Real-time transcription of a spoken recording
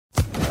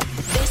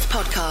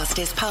podcast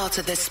is part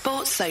of the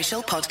Sports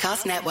Social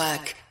Podcast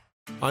Network.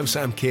 I'm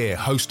Sam Keir,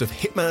 host of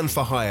Hitman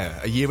for Hire,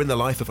 a year in the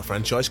life of a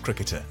franchise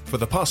cricketer. For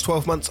the past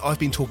 12 months, I've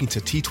been talking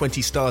to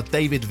T20 star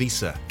David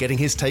Visa, getting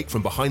his take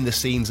from behind the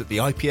scenes at the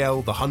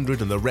IPL, the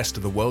 100 and the rest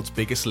of the world's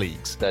biggest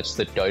leagues. That's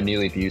the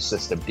D'O'Neill view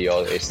system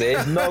deal.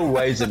 There's no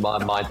ways in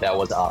my mind that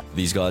was up.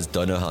 These guys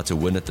don't know how to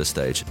win at this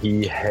stage.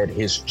 He had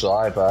his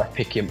driver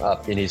pick him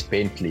up in his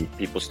Bentley.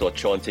 People start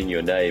chanting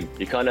your name.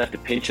 You kind of have to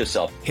pinch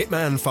yourself.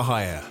 Hitman for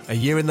Hire, a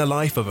year in the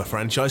life of a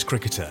franchise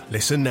cricketer.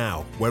 Listen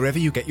now, wherever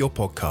you get your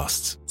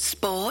podcasts.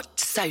 Sport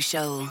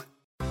Social.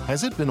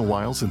 Has it been a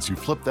while since you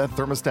flipped that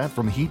thermostat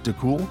from heat to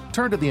cool?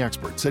 Turn to the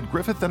experts at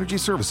Griffith Energy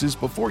Services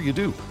before you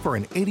do for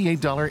an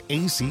 $88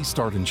 AC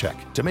start and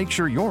check to make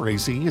sure your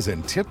AC is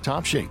in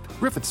tip-top shape.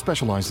 Griffith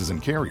specializes in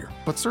Carrier,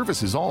 but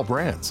services all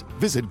brands.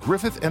 Visit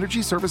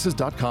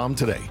GriffithEnergyServices.com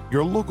today.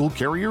 Your local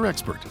Carrier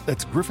expert.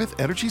 That's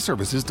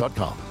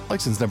GriffithEnergyServices.com.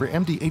 License number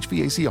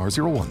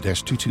MD-HVACR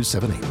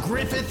 01-2278.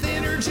 Griffith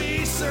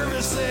Energy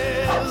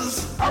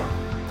Services.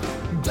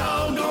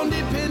 Doggone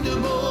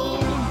dependable.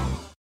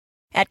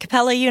 At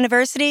Capella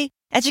University,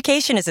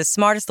 education is as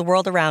smart as the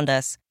world around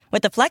us.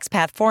 With the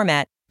FlexPath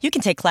format, you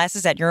can take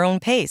classes at your own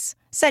pace,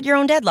 set your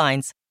own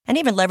deadlines, and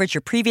even leverage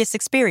your previous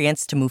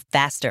experience to move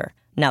faster.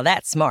 Now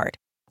that's smart.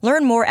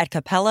 Learn more at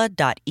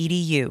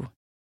capella.edu.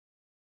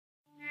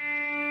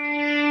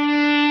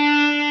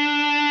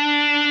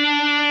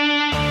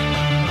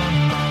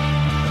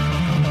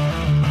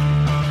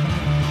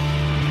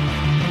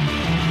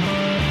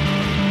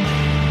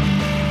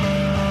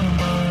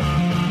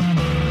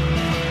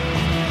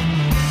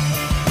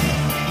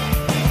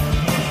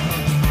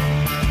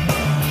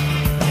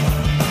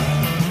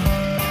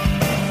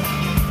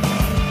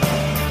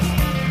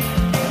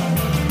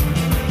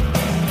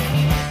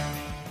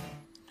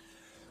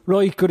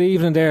 Right, good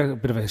evening there. A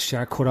bit of a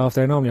sharp cut off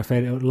there. Normally I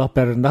fade out a lot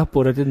better than that,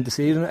 but I didn't this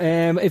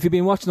evening. If you've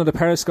been watching on the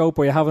Periscope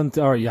or you haven't,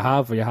 or you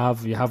have, you'll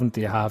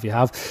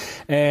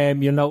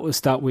notice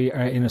that we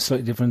are in a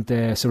slightly different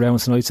surround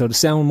tonight, so the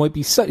sound might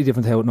be slightly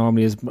different to how it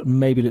normally is, but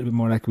maybe a little bit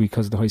more echoey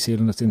because of the high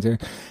ceiling that's in there.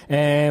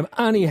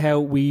 Anyhow,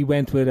 we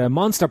went with a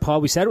monster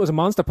pod. We said it was a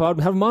monster pod.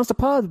 We have a monster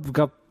pod. We've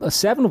got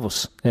 7 of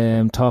us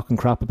talking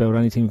crap about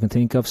anything we can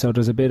think of. So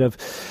there's a bit of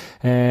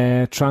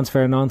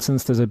transfer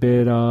nonsense, there's a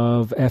bit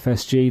of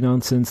FSG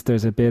nonsense,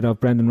 there's a bit of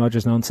Brendan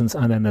Rodgers nonsense,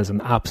 and then there's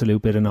an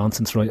absolute bit of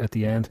nonsense right at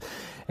the end.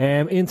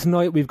 In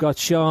tonight we've got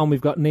Sean, we've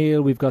got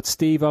Neil, we've got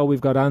Steve-O,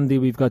 we've got Andy,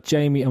 we've got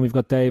Jamie, and we've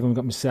got Dave, and we've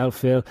got myself,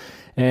 Phil.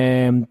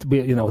 It's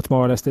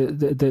more or less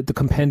the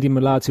compendium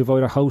of lads who've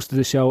either hosted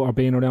the show or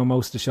been around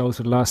most of the shows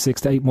for the last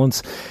 6 to 8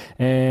 months,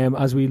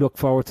 as we look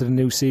forward to the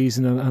new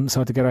season and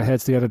sort of get our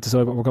heads together to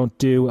decide what we're going to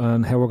do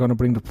and how we're going to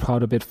bring the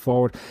pod a bit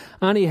forward.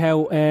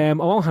 Anyhow, I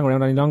won't hang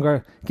around any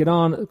longer. Get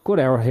on, a good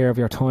hour here of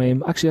your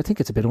time. Actually, I think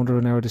it's a bit under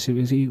an hour this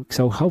week,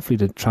 so hopefully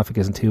the traffic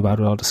isn't too bad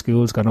with all the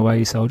schools gone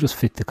away, so just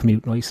fit the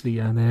commute nicely.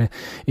 And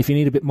if you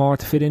need a bit more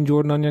to fit in,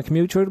 Jordan, on your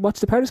commute, watch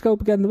the Periscope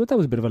again. That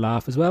was a bit of a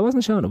laugh as well,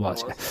 wasn't it, Sean? It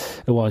was, yeah.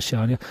 It was,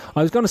 Sean, yeah.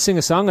 I was going to sing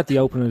a song at the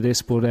opening of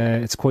this, but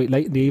it's quite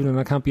late in the evening and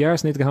I can't be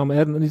arsed. I need to get home.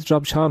 I need to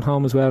drop Sean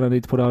home as well. I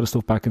need to put all the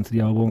stuff back into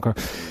the old bunker.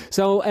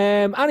 So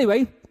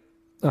anyway,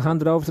 I'll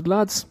hand it over to the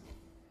lads.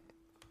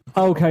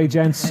 Okay,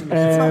 gents. It's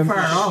not far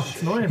off.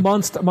 It's annoying.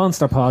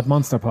 Monster pod.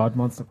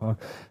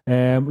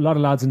 A lot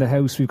of lads in the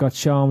house. We've got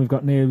Sean, we've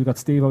got Neil, we've got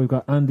Steve, we've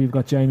got Andy, we've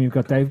got Jamie, we've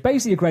got Dave.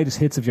 Basically, the greatest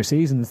hits of your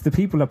season. It's the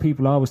people that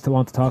people always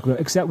want to talk about,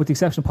 except with the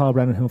exception of Paul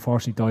Brennan, who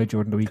unfortunately died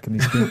during the week and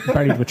he's been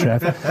buried with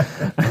Trev.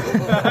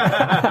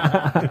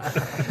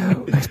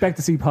 I expect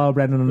to see Paul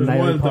Brennan on the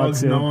nail pod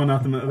soon.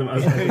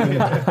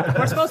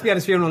 We're supposed to be at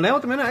his funeral now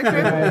at the minute,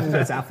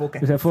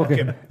 actually. Fuck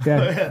him.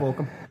 Yeah. Fuck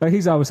him. Like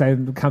he's always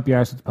saying, can't be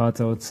arsed with the pod,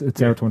 so it's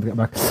their turn to get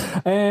back.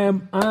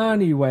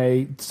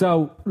 Anyway,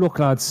 so look,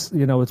 lads,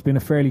 it's been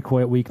a fairly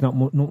quiet week. Not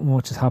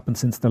much has happened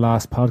since the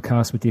last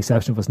podcast, with the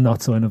exception of us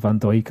not signing Van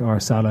Dijk or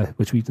Salah,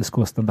 which we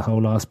discussed on the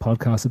whole last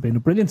podcast. Have been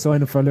a brilliant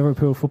signing for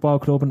Liverpool Football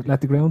Club and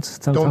Athletic Grounds,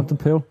 Southampton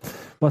Pool.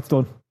 What's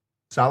done?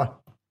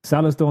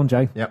 Salah's done,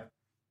 Jay. Yep.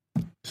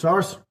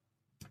 Sauce.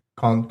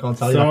 Can't tell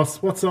you.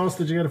 Sauce. What sauce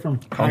did you get it from?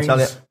 Can't tell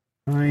you.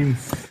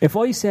 Heinz. If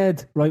I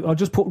said, right, I'll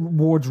just put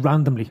words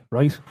randomly,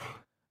 right?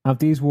 And if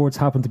these words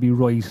happen to be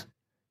right,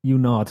 you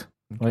nod.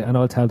 Right, and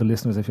I'll tell the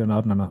listeners if you're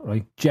nodding or not,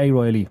 right? Jay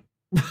Riley.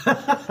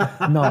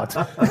 Nod.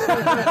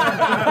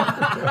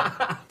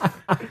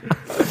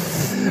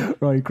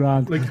 Right,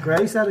 grand. Like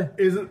Gray said it.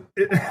 Isn't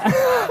it?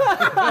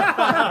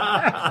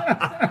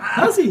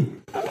 Has he?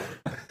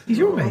 He's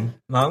your mate.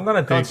 No, I'm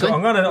gonna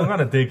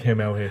dig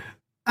him out here.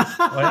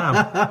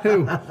 I am.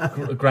 Who?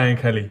 Graham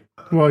Kelly.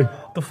 Why?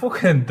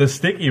 The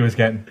stick he was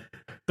getting.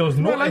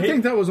 I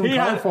think that was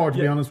uncalled for, to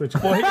be honest with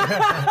you.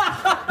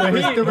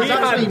 There was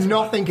actually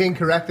nothing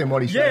incorrect in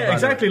what he said. Yeah,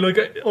 exactly. Like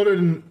other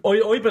than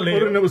I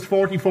believe it was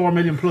 44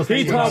 million plus.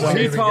 He thought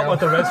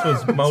what the rest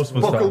was most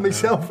was. Buckle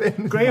myself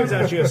in. Graham's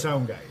actually a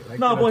sound guy.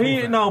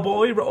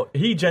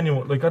 He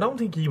genuine. Like I don't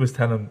think he was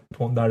telling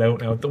that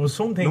out. Now there was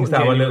some things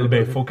that were a little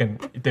bit fucking.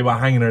 They were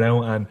hanging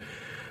around and.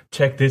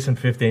 check this in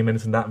 15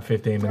 minutes and that in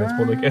 15 minutes.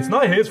 But like, it's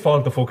not his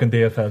fault the fucking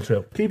DFL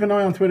trip. Keep an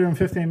eye on Twitter in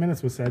 15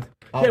 minutes was said.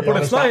 Yeah, but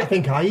it's not. I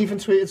think I even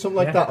tweeted something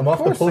like that. I'm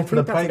off the pub for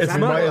the pint. It's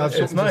not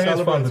his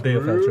fault the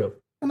DFL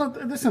trip. No,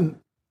 listen,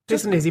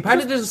 is he part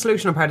of the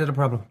solution or part of the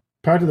problem?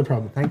 Part of the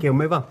problem. Thank you.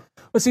 Move on.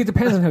 Well, see, it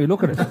depends on how you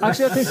look at it.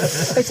 Actually, I think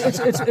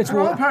it's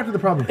we're all part of the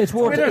problem. It's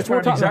worth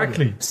talking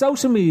exactly. about.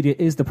 Social media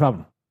is the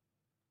problem.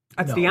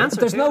 That's the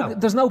answer.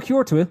 There's no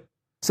cure to it.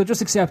 So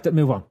just accept it,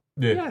 move on.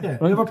 Yeah.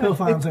 Liverpool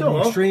fans are the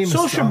extremists.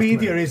 Social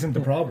media isn't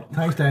the problem.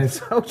 Thanks, Dave.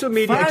 Social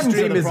media Fans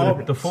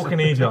extremism. The fucking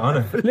idiot on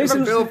it.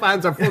 Listen, Liverpool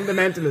fans are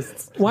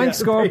fundamentalists. Wank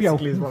Scorpio.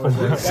 Yeah,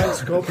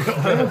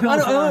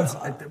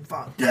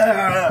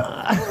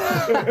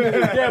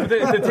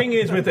 but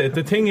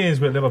the thing is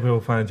with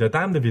Liverpool fans, you're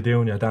damned if you do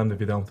and you're damned if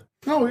you don't.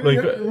 No,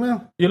 like,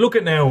 you look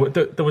at now,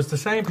 there was the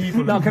same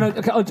people. No,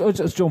 I'll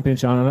just jump in,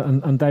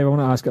 Sean, and Dave, I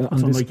want to ask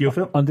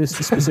on this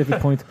specific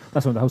point.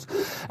 That's on the house.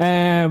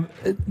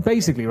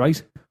 Basically,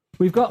 right,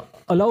 we've got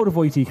a load of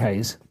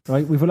ITKs,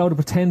 right? We've a load of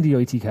pretendy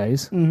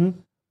ITKs. Mm-hmm.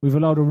 We've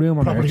a load of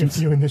rumour merchants.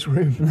 Probably you in this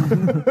room.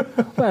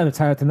 Well, it's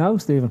hard to know,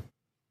 Stephen.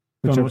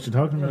 Don't know what you're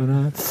talking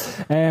about.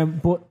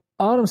 But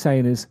all I'm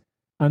saying is,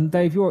 and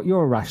Dave,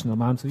 you're a rational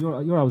man, so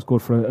you're always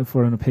good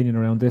for an opinion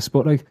around this.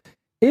 But like,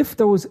 if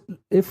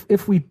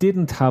we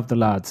didn't have the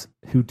lads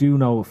who do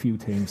know a few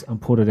things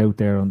and put it out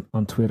there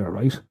on Twitter,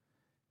 right?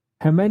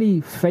 How many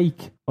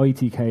fake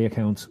ITK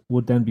accounts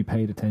would then be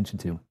paid attention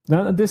to?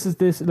 Now,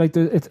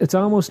 it's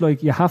almost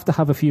like you have to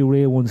have a few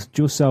real ones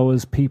just so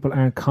as people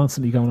aren't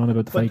constantly going on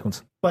about the fake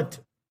ones. But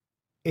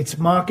it's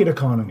market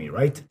economy,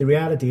 right? The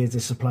reality is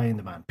there's supply and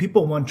demand.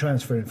 People want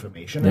transfer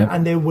information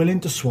and they're willing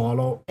to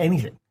swallow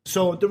anything.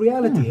 So the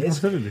reality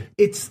is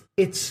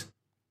it's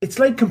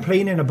like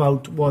complaining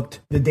about what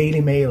the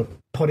Daily Mail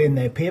put in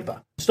their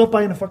paper. Stop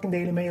buying a fucking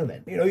Daily Mail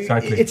then. You know,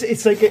 exactly.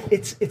 It's like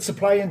it's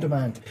supply and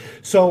demand.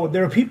 So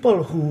there are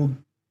people who,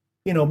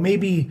 you know,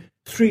 maybe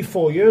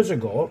 3-4 years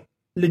ago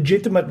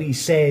legitimately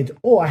said,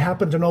 "Oh, I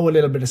happen to know a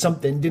little bit of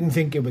something," didn't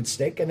think it would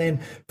stick, and then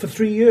for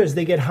 3 years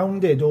they get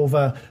hounded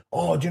over,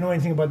 "Oh, do you know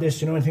anything about this?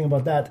 Do you know anything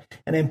about that?"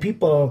 And then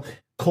people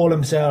call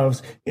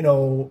themselves, you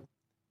know,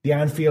 the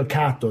Anfield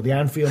Cat or the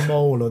Anfield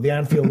Mole or the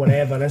Anfield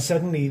whatever, and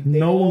suddenly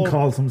no one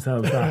calls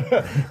themselves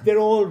that. They're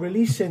all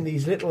releasing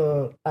these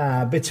little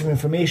bits of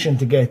information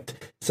to get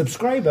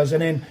subscribers,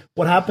 and then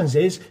what happens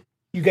is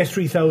you get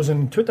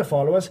 3,000 Twitter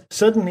followers.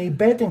 Suddenly,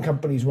 betting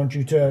companies want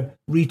you to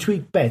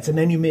retweet bets, and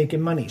then you're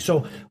making money.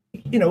 So,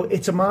 you know,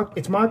 it's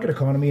market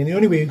economy, and the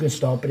only way you can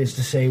stop it is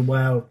to say,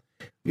 well,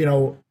 you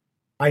know,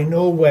 I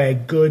know where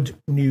good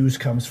news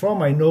comes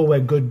from. I know where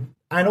good,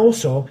 and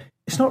also,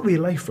 it's not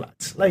real life,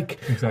 lads. Like,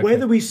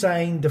 whether we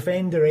sign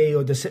defender A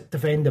or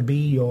defender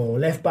B or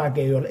left back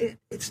A, or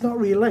it's not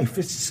real life.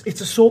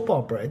 It's a soap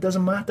opera. It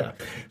doesn't matter.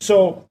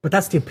 So, but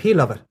that's the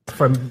appeal of it.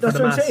 That's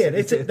what I'm saying.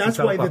 That's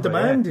why the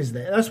demand is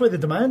there. That's why the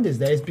demand is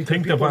there. Is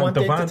because people want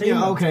entertainment.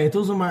 Yeah, okay. It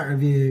doesn't matter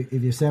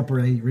if you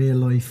separate real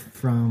life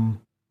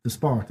from the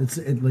sport.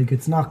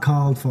 It's not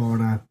called for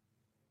that.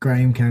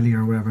 Graham Kelly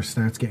or whatever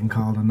starts getting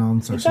called a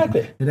nonce or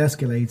something. It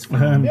escalates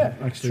from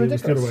actually,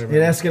 it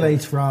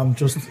escalates from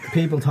just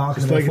people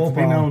talking about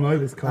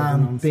football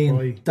and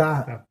being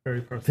that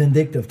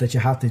vindictive that you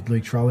have to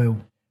like throw out.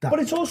 But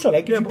it's also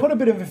like if you put a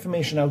bit of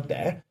information out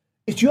there,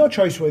 it's your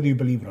choice whether you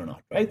believe it or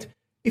not, right?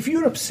 If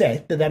you're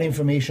upset that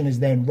information is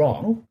then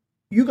wrong,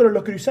 you got to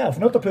look at yourself,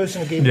 not the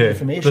person who gave you the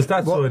information. There's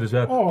that side as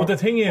well. But the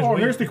thing is,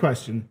 here's the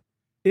question: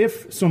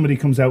 if somebody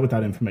comes out with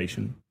that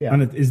information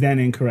and it is then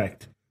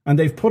incorrect, and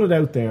they've put it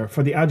out there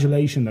for the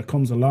adulation that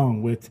comes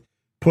along with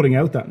putting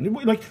out that.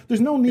 Like, there's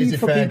no need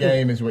for fair people...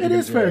 game is what it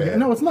is fair game.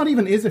 No, it's not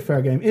even is it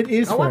fair game. It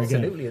is fair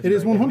game. It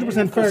is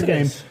 100% fair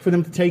game for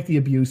them to take the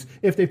abuse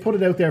if they put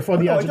it out there for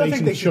the adulation. I don't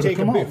think they should take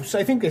come abuse.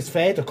 I think it's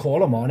fair to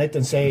call them on it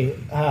and say,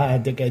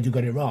 dickhead, you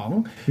got it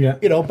wrong. Yeah.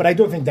 You know, but I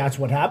don't think that's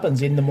what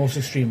happens in the most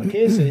extreme of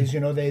cases. You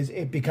know,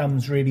 it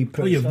becomes really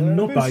personal. Well,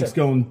 you have nutbags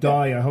going,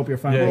 die, I hope your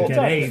family get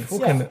AIDS.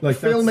 Like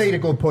Phil made a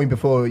good point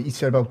before. He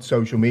said about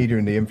social media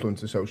and the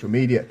influence of social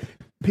media.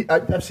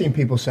 I've seen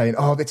people saying,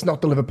 "Oh, it's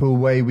not the Liverpool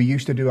way. We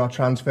used to do our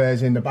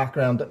transfers in the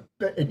background,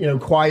 you know,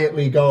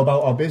 quietly go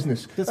about our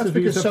business." That's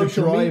because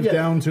social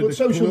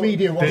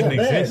media wasn't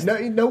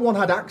there. No one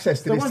had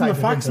access to this type of information. There wasn't a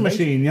fax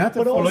machine. Yeah,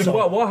 but also,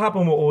 like what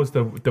happened with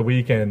us the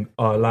weekend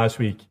last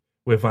week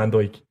with Van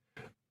Dijk?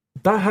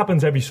 That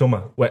happens every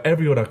summer where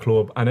every other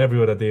club and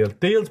every other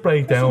deals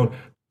break down.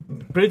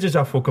 Bridges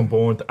are fucking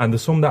burned, and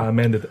there's some that are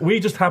amended.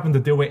 We just happened to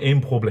do it in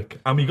public,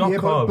 and we got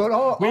called. But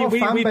our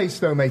fan base,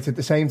 though, mate, at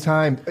the same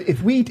time,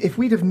 if we'd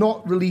have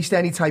not released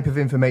any type of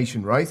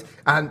information, right,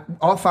 and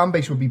our fan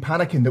base would be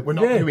panicking that we're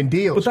not doing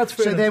deals. But that's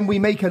fair. So then we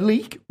make a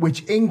leak,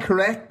 which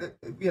incorrect.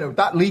 You know,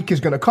 that leak is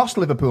going to cost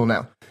Liverpool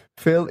now.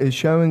 Phil is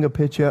showing a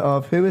picture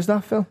of who is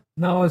that, Phil?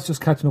 No, I was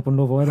just catching up on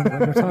Love Island.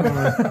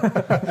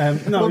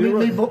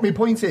 But my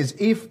point is,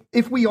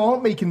 if we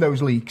aren't making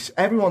those leaks,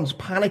 everyone's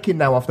panicking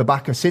now off the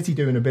back of City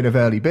doing a bit of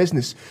early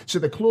business. So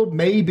the club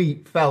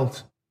maybe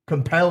felt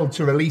compelled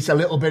to release a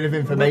little bit of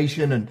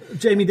information. And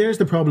Jamie, there's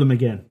the problem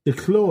again. The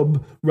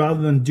club,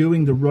 rather than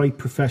doing the right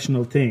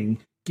professional thing,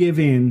 give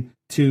in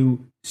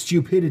to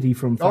stupidity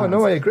from fans. Oh,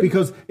 no, I agree.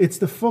 Because it's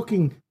the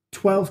fucking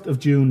 12th of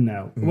June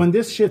now. When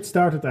this shit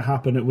started to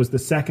happen, it was the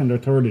 2nd or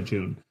 3rd of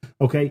June.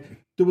 Okay?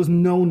 There was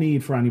no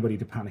need for anybody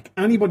to panic.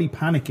 Anybody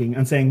panicking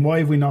and saying, why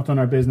have we not done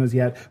our business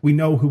yet? We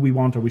know who we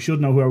want, or we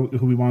should know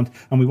who we want,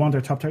 and we want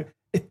our top tier.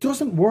 It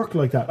doesn't work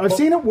like that. I've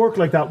seen it work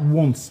like that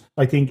once,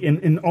 I think,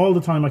 in all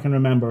the time I can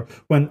remember,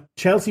 when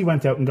Chelsea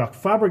went out and got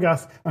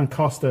Fabregas and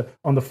Costa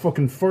on the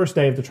fucking first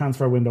day of the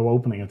transfer window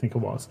opening, I think it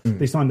was.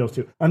 They signed those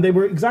two. And they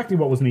were exactly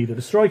what was needed,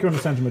 a striker and a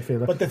centre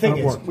midfielder. But the thing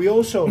is, we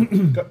also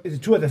got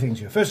two other things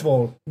here. First of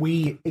all,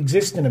 we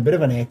exist in a bit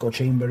of an echo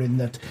chamber in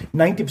that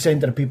 90%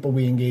 of the people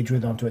we engage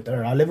with on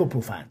Twitter are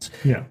Liverpool fans.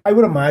 Yeah. I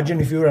would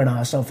imagine if you're an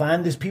Arsenal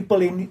fan, there's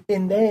people in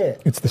their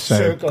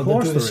circle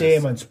that do the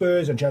same, and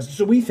Spurs and Chelsea.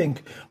 So we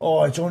think,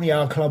 oh, it's only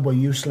our club, we're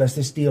useless,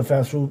 this deal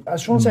fell through.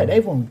 As Sean said,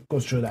 everyone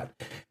goes through that.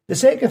 The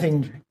second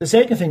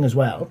thing as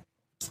well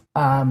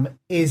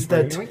is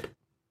that...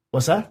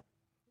 What's that?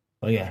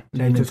 Oh, yeah.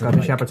 They just got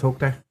a shepherd's hook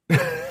there.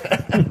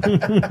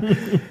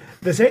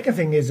 The second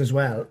thing is as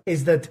well,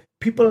 is that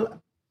people,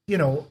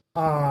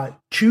 are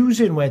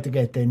choosing where to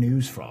get their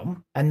news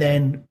from and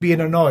then being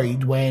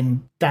annoyed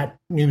when that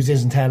news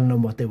isn't telling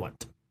them what they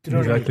want. Do you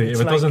know exactly. what I mean?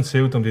 If it doesn't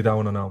suit them, they don't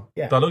want to know.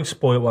 Yeah. They look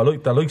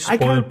spoiled. They look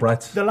spoiled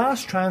brats. The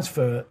last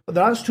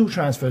two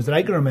transfers that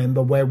I can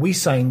remember where we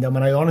signed them,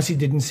 and I honestly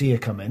didn't see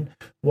it coming,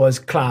 was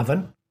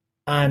Klavan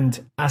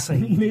and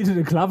Asaidi. Needed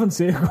a Klavan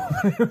circle.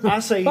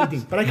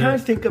 Asaidi. But I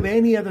can't think of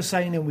any other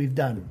signing we've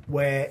done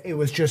where it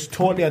was just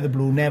totally out of the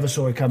blue, never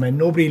saw it coming.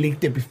 Nobody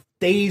leaked it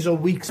days or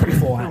weeks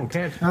beforehand.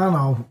 I don't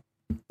know.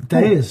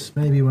 Days,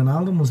 maybe when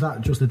Wijnaldum was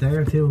that just a day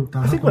or two.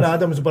 I think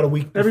Wijnaldum was about a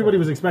week before. Everybody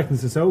was expecting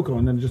Sissoko,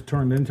 and then it just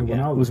turned into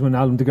Wijnaldum. It was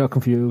Wijnaldum. They got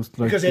confused.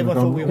 Because everyone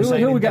thought we were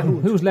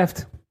signing who's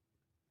left?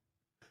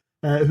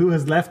 Who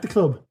has left the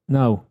club?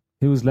 No,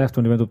 who was left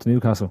when they went up to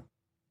Newcastle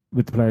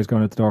with the players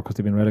going out the door because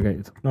they've been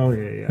relegated? Oh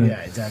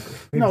yeah, exactly.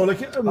 No, I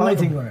think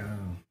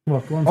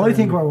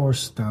we're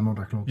worse than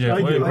other clubs. Yeah, I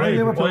agree.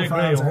 Liverpool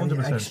fans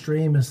are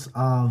extremists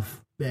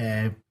of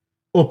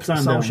ups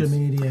and social downs.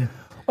 media.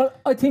 Well,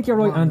 I think you're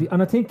right, Andy.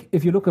 And I think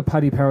if you look at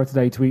Paddy Power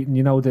today tweeting,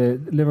 the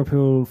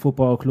Liverpool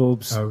Football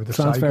Club's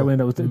transfer cycle.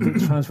 window, the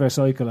transfer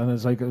cycle, and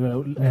it's like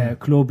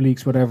club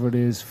leaks, whatever it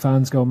is,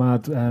 fans go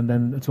mad, and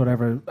then it's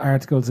whatever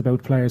articles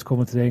about players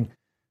coming to thing.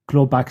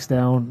 Club backs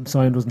down,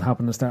 sign doesn't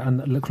happen to start,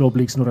 and the club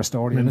leaks another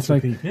story, and it's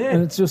like,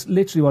 and it's just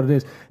literally what it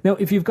is. Now,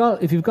 if you've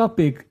got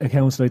big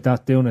accounts like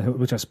that doing it,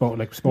 which are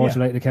sports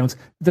related accounts,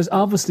 there's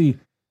obviously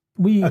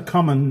a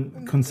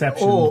common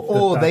conception,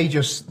 or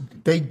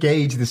they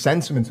gauge the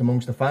sentiment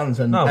amongst the fans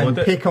and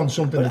pick on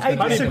something.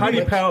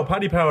 Paddy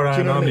Power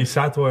are normally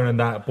satire and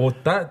that,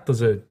 but that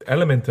there's an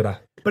element to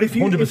that. But if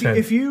you,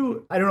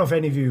 I don't know if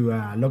any of you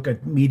look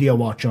at Media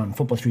Watch on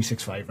Football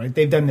 365, right?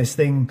 They've done this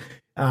thing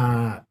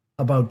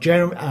about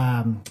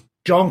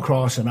John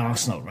Cross and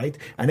Arsenal, right?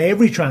 And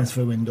every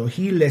transfer window,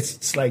 he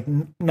lists like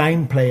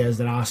 9 players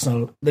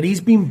that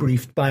he's been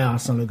briefed by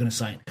Arsenal are going to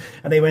sign.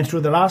 And they went through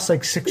the last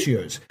 6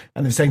 years,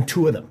 and they've signed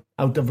 2 of them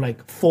out of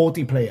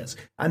 40 players.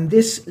 And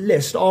this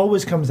list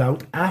always comes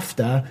out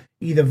after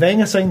either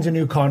Wenger signs a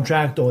new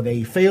contract, or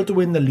they fail to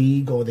win the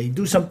league, or they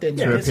do something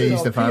to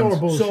appease the fans.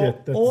 So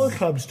all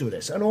clubs do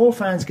this, and all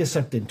fans get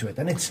sucked into it.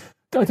 And it's,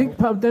 I think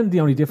then the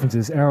only difference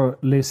is our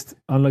list,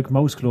 unlike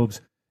most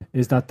clubs,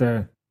 is that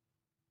they're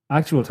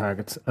actual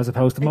targets, as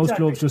opposed to most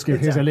clubs just give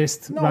here's a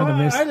list, random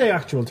list. Are they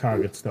actual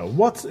targets though?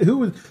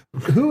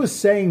 Who is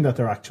saying that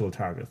they're actual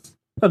targets?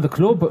 Well, the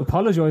club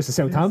apologised to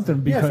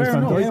Southampton because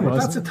Van Dijk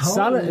was.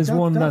 Salah is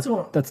one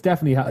that's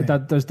definitely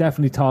that there's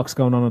definitely talks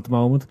going on at the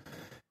moment.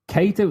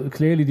 Keita,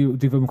 clearly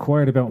they've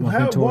inquired about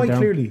him. Why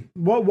clearly?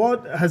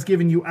 What has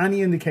given you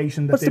any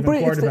indication that they've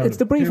inquired about him? It's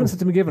the briefings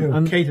that's been given.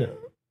 And Keita.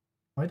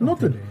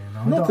 Nothing.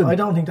 I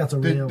don't think that's a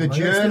real... The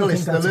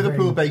journalist, the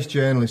Liverpool-based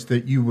journalist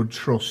that you would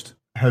trust,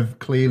 have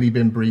clearly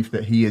been briefed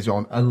that he is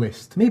on a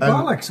list.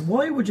 Bollocks,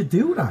 why would you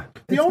do that?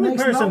 The only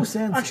person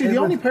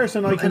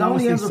I can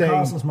honestly say,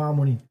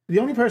 the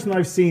only person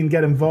I've seen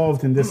get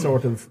involved in this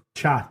sort of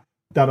chat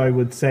that I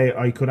would say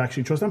I could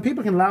actually trust, and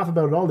people can laugh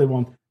about it all they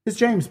want, is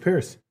James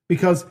Pearce,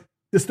 because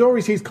the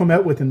stories he's come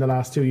out with in the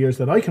last 2 years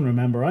that I can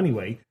remember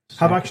anyway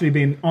have actually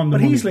been on the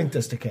But money. he's linked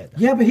us to Keita.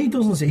 Yeah, but he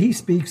doesn't say, he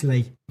speaks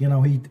like, that's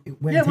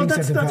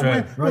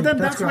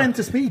when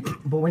to speak.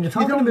 But when you're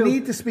talking you don't about,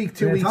 need to speak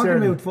 2 weeks talking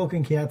early. about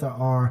fucking Keita,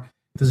 or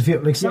there's a few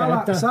like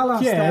Salah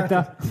he's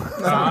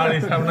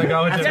having a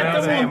go at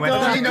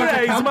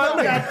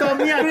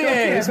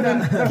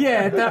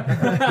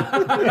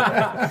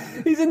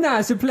he's a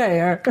nice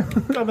player.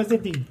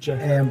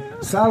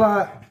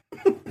 Salah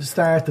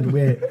started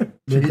with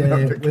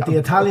the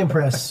Italian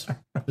press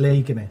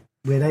leaking it,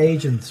 with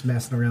agents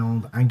messing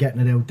around and getting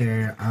it out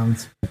there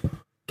and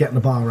getting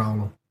the ball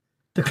rolling.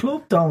 The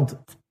club don't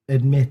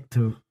admit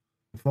to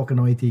fucking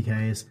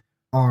ITKs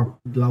or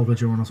local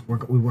journalists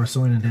we were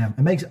signing them.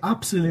 It makes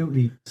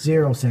absolutely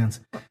zero sense.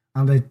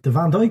 And the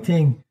Van Dijk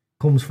thing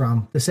comes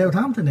from the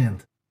Southampton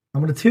end.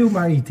 And when the two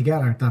married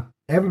together that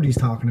everybody's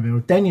talking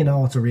about, then you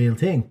know it's a real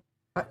thing.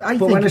 But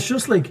when it's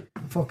just like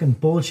fucking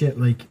bullshit,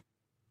 like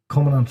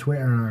coming on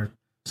Twitter or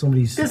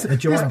somebody's This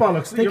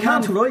bollocks. They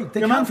can't write.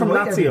 They Your man can't from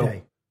write every Lazio.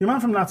 day. Your man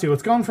from Lazio.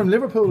 It's gone from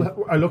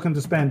Liverpool are looking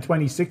to spend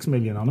 26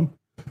 million on him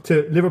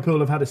to Liverpool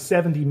have had a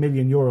 70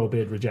 million euro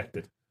bid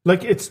rejected.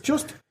 Like, it's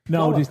just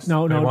No,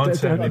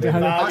 bollocks. they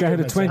had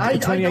a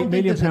 28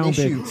 million pound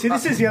bid. See,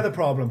 this is the other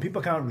problem.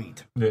 People can't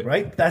read,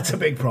 right? That's a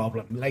big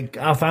problem. Like,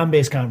 our fan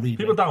base can't read.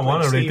 People don't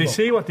want to read. They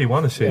see what they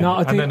want to see. No, I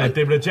and think then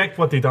they reject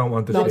what they don't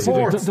want to see.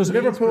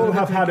 Liverpool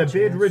have had a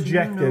bid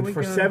rejected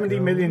for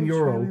 70 million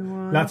euro.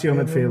 Lazio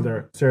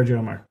midfielder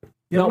Sergio Marco.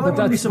 No, but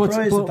that's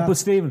but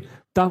Stephen,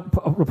 that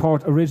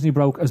report originally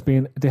broke as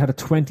being they had a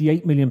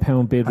 28 million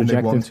pound bid And they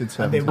rejected, wanted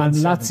 70. and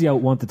Lazio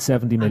wanted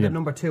 70 And million. the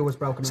number 2 was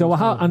broken. So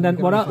and then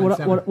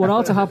what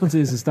also happens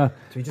is that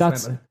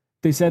that's.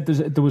 They said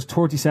there was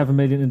 37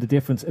 million in the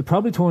difference. It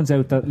probably turns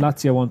out that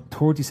Lazio want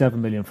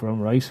 37 million for him,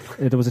 right?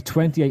 There was a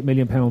 28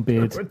 million pound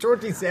bid.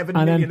 37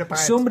 and million then apart.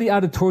 somebody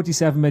added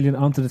 37 million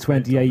onto the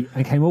 28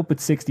 and came up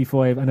with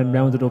 65 and then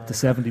rounded up to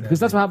 70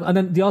 because that's what happened. And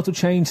then they also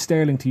changed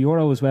sterling to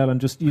euro as well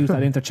and just used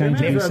that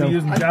interchangeably. So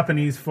using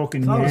Japanese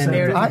fucking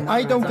yen.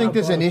 I don't think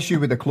there's an issue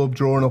with the club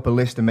drawing up a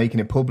list and making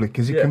it public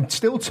because it can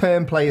still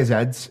turn players'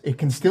 heads. It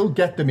can still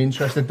get them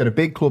interested that a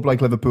big club like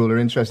Liverpool are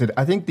interested.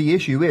 I think the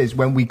issue is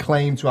when we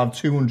claim to have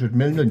 200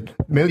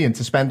 million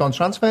to spend on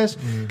transfers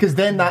because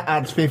then that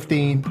adds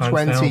 15,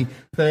 20,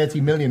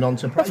 30 million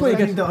onto price.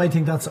 I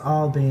think that's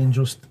all being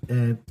just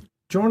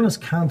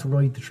journalists can't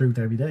write the truth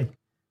every day.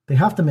 They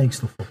have to make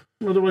stuff up.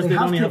 Otherwise, they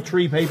only have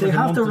 3 papers. They a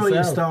have month to write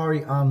a sell.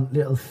 story on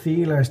little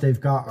feelers they've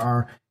got,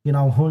 or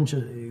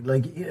hunches.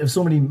 Like if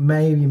somebody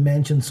maybe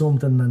mentioned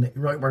something, and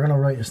we're going to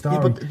write a story.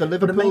 Yeah, but the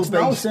Liverpool it makes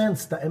no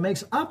sense. It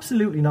makes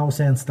absolutely no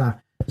sense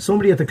that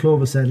somebody at the club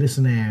has said,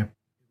 "Listen,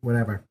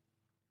 whatever,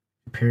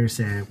 Pierce,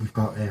 we've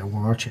got a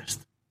war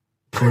chest.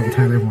 Tell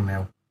everyone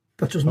now."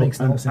 That just makes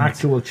no sense.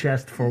 Actual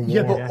chest for war.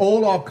 Yeah, but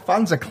all our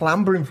fans are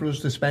clambering for us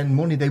to spend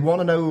money. They want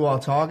to know who our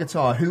targets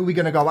are. Who are we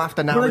going to go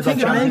after now? Well, I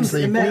think you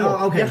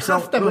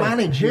have to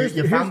manage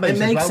your fan base. It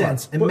makes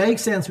sense. It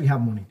makes sense we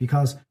have money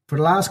because for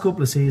the last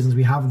couple of seasons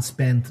we haven't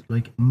spent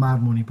like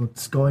mad money, but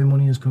Sky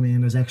money has come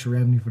in. There's extra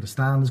revenue for the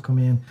stand has come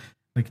in.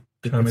 Like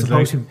it's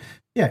supposed to.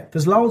 Yeah,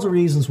 there's loads of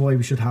reasons why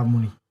we should have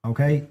money.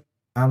 Okay,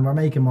 and we're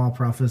making more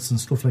profits and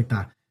stuff like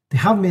that. They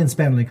haven't been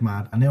spending like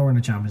mad, and now we're in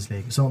the Champions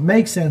League, so it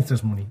makes sense.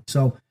 There's money.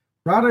 So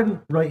rather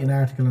than write an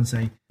article and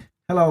say,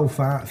 "Hello,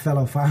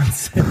 fellow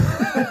fans,"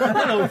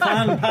 hello,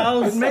 fan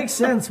pals, it makes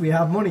sense. We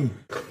have money.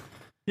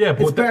 Yeah,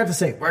 but it's better to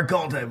say we're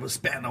going to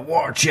spend a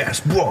war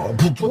chest. War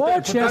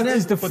chest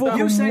is the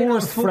fucking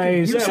worst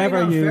phrase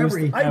ever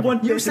used. I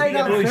want you say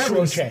that in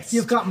February.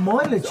 You've got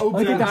mileage. I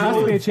think there has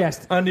to be a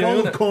chest. And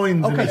gold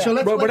coins. Okay, so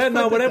let's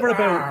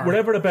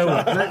whatever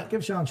about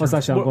give Sean. What's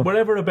that, Sean?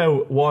 Whatever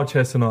about war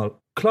chest and all.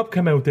 Klopp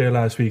came out there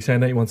last week saying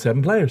that he wants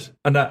 7 players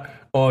and that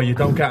you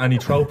don't get any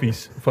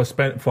trophies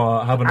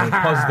for having a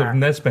positive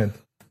net spend.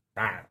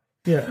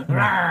 Yeah,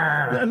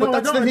 but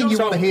that's the thing you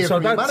want to hear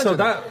from your manager.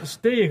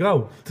 There you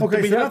go.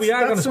 Okay, we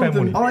are going to spend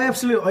money. Oh, I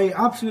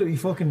absolutely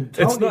fucking.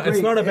 Totally it's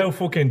not about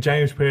fucking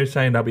James Pearce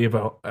saying that we have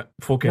a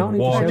fucking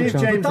war.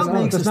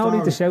 There's no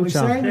need to shout,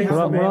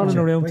 Sean. We're all in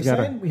a room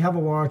together. We have a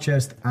war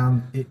chest,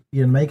 and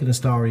you're making a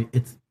story.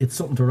 It's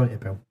something to write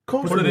about.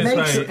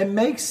 It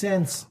makes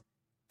sense.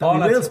 All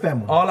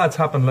that's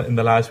happened in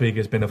the last week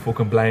has been a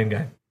fucking blame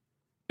game.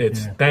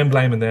 It's them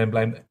blaming them.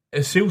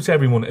 It suits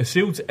everyone. It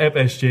suits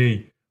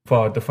FSG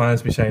for the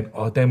fans to be saying,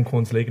 "Oh, them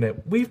cunts leaking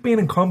it." We've been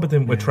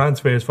incompetent with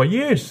transfers for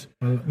years.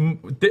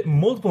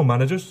 Multiple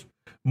managers,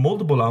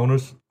 multiple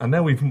owners, and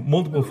now we've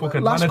multiple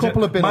fucking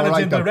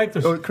managing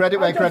directors. Credit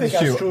where credit's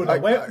due.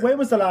 When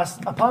was the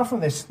last, apart from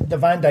this, the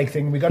Van Dijk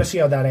thing, we got to see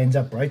how that ends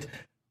up, right?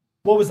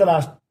 What was the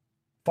last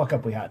fuck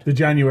up we had? The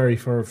January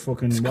for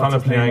fucking Conor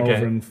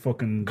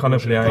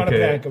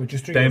Plianka, which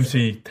is 3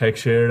 Dempsey,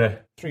 Teixeira,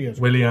 3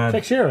 years. Willian.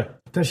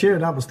 Teixeira,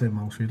 that was the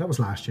most. That was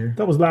last year.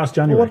 That was last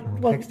January.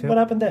 What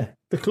happened there?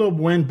 The club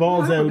went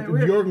balls out.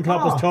 Jurgen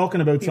Klopp was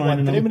talking about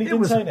signing him. He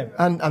didn't sign him.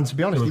 And to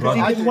be honest,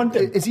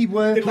 is he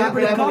worth that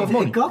level of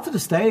money? It got to the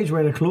stage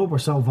where the club were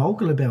so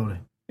vocal about it.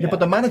 Yeah,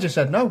 but the manager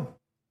said no.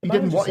 He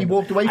didn't. He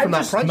walked away from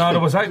that price. No,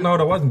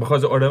 there wasn't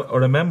because I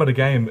remember the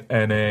game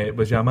and it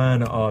was your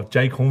man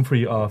Jake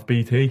Humphrey of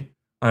BT,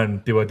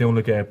 and they were doing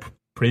like a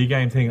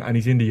pre-game thing, and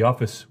he's in the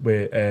office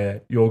with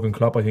Jurgen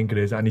Klopp, I think it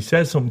is, and he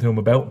says something to him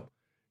about.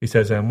 He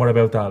says, "What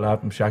about that lad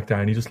from Shakhtar?"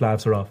 And he just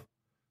laughs her off.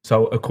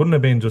 So it couldn't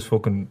have been just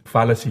fucking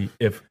fallacy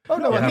if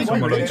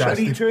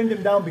he turned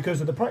him down because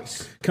of the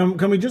price.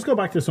 Can we just go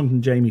back to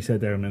something Jamie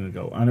said there a minute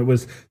ago? And it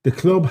was the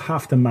club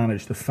have to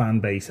manage the fan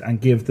base and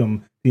give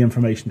them the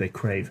information they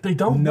crave. They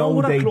don't know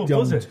what a club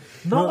does it.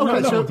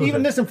 So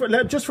even listen,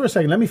 just for a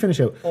second, let me finish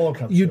out.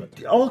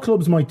 All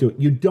clubs might do it.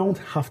 You don't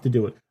have to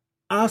do it.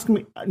 Ask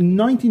me,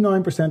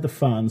 99% of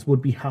fans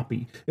would be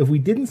happy if we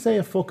didn't say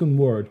a fucking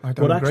word,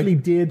 but actually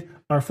did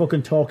are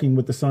fucking talking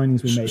with the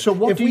signings we made. So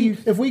what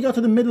if we got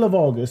to the middle of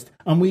August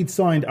and we'd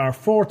signed our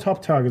 4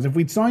 top targets, if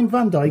we'd signed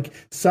Van Dijk,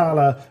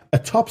 Salah, a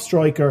top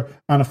striker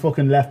and a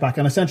fucking left back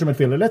and a central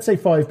midfielder, let's say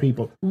 5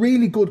 people,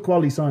 really good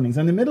quality signings.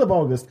 And in the middle of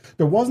August,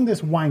 there wasn't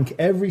this wank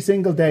every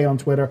single day on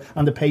Twitter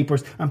and the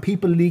papers and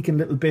people leaking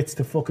little bits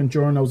to fucking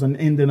journals and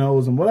in the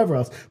nose and whatever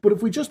else. But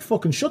if we just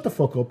fucking shut the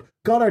fuck up,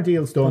 got our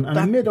deals done, and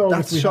in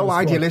mid-August that's so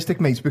idealistic,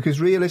 mates. Because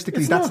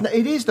realistically,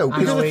 it is though.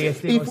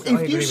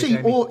 If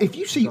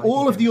you see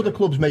all of the other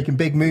clubs making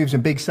big moves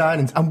and big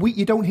signings, and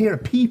you don't hear a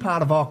peep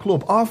out of our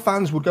club, our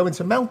fans would go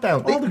into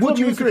meltdown. All the club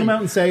needs to come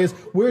out and say is,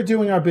 we're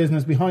doing our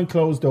business behind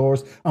closed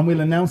doors, and we'll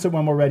announce it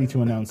when we're ready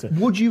to announce it.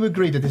 Would you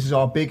agree that this is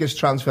our biggest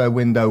transfer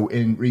window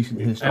in recent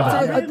history?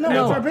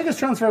 No, it's our biggest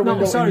transfer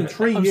window in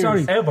 3 years.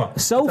 Sorry. Ever.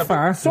 So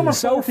far,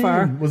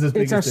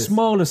 it's our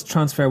smallest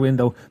transfer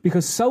window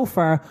because so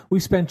far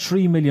we've spent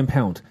 £3 million.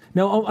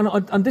 Now,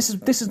 and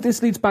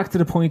this leads back to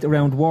the point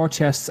around war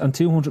chests and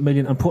 200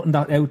 million and putting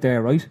that out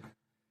there, right?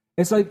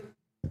 It's like,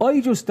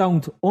 I just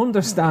don't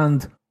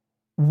understand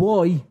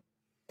why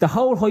the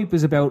whole hype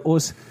is about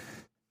us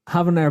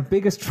having our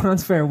biggest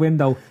transfer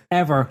window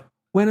ever,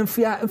 when in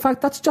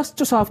fact that's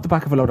just off the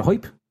back of a load of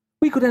hype.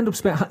 We could end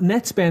up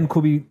net spend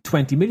could be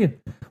 20 million.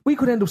 We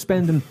could end up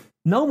spending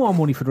no more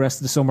money for the rest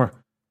of the summer.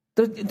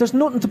 There's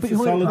nothing to be.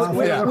 We're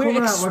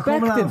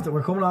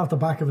coming off the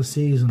back of a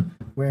season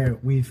where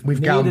we've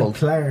needed gambled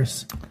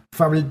players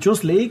for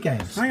just league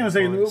games. Hang on a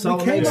second. So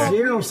we it came makes off,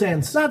 0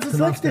 sense. Lads, it's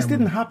like this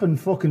didn't happen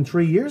fucking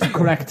 3 years ago.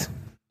 Correct.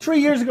 3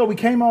 years ago, we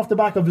came off the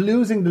back of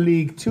losing the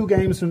league 2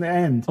 games from the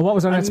end. And what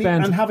was our net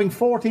spend? And having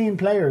 14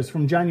 players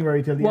from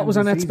January till the end. What was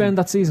our net spend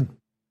that season?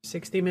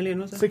 60 million,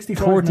 was it?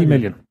 40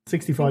 million.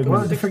 65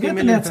 well, million. Forget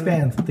the net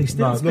spend. They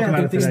still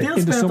spent. They still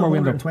in the spent summer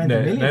window. 120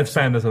 million. Net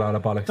spend is a lot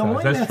of bollocks.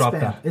 Let's drop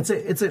that.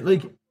 It's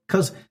like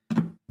because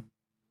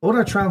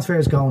other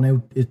transfers going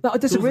out. No, I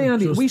disagree,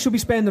 Andy. We should be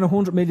spending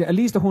 100 million, at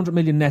least 100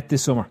 million net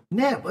this summer.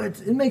 Net,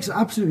 it makes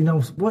absolutely no.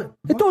 What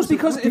it does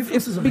because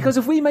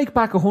if we make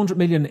back 100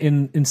 million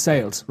in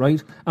sales,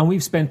 right, and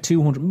we've spent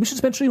 200, we should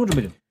spend 300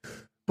 million.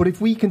 But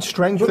if we can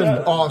strengthen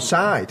our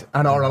side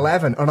and our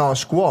 11 and our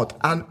squad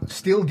and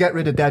still get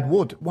rid of dead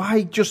wood,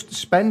 why just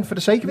spend for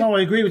the sake of it? No,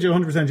 I agree with you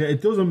 100%.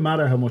 It doesn't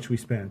matter how much we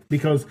spend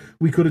because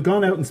we could have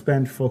gone out and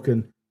spent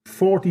fucking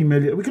 40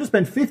 million. We could have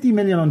spent 50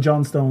 million on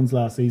John Stones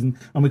last season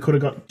and we could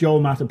have got Joel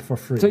Matip for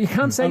free. So you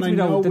can't say to me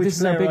though that this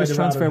is our biggest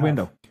transfer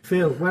window.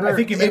 Phil, I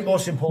think you meant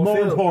most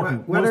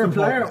important. Whether a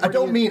player, I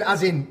don't mean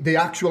as in the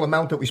actual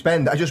amount that we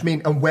spend. I just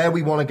mean and where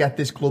we want to get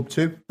this club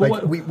to.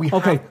 Like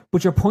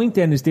but your point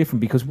then is different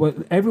because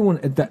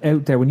everyone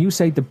out there, when you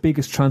say the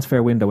biggest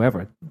transfer window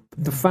ever,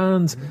 the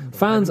fans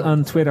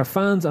on Twitter,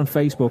 fans on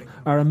Facebook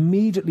are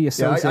immediately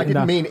associating I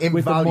didn't mean in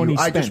with value. the money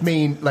spent. I just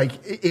mean like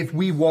if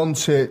we want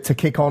to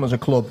kick on as a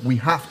club, we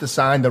have to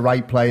sign the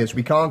right players.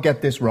 We can't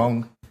get this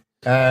wrong.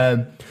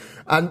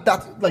 And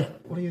that's like,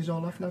 what are you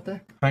all laughing at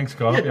there? Thanks,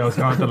 Scorpio. I was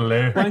going to the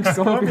lair. Thanks,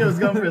 Scorpio. was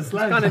going for a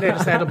slag. He's going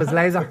to set up his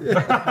laser.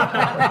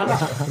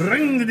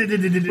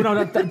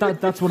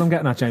 That's what I'm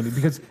getting at, Jamie,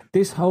 because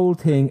this whole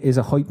thing is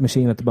a hype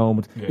machine at the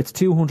moment. Yeah. It's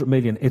 200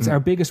 million. It's our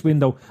biggest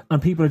window,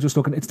 and people are just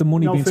looking. It's the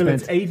money being Phil,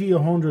 spent. It's 80,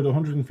 100,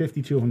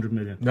 150, 200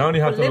 million. You only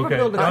have to look at.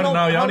 You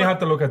only have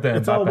to look at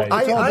them.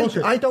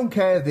 I don't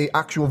care the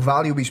actual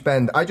value we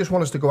spend. I just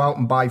want us to go out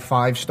and buy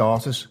 5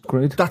 starters.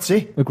 Agreed. That's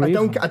it. Agreed.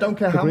 I don't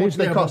care how much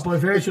they cost. By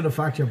virtue of the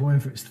fact you're buying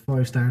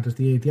 5 starters,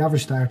 the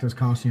average starter is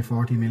costing you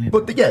 40 million.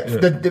 But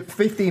the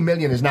 15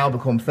 million has now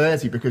become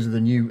 30 because of the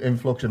new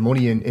influx of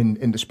money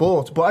in the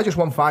sport. But I just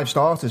want 5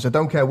 starters. I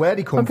don't care where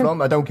they come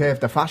from. I don't care if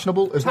they're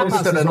fashionable. As long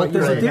as they're not.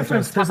 There's a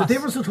difference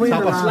between the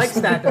last. It's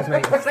like starters,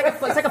 mate. It's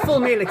like a full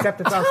meal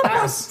except it's all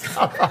starters.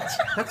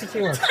 That's what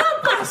you want.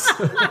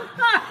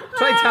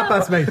 Try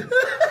tapas, mate.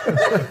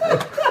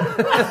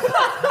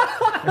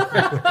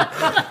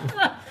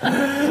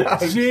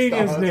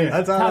 Genius, Nick.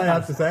 That's all I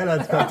have to say,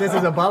 lads. This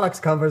is a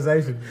bollocks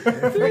conversation. You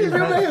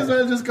may as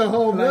well just go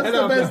home. That's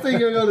the best thing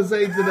you're going to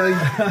say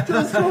tonight.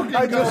 Just fucking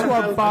I just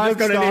want 5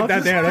 going to leave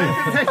that there,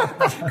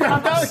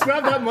 right?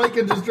 grab that mic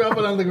and just drop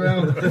it on the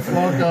ground. Walk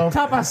off.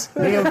 Tapas.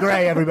 Neil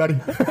Gray, everybody.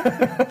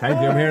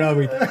 Thank you. I'm here all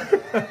week.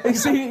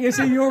 You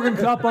see Jurgen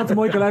Klopp onto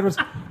Michael Edwards.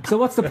 So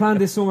what's the plan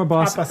this summer,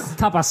 boss?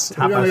 Tapas.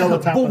 We're going to go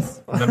with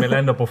tapas. And then we'll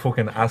end up with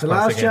fucking ass. The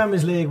last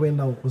Champions League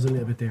window was a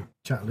little bit different.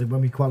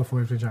 When we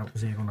qualified for the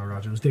Champions League under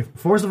Rodgers, it was different.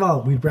 First of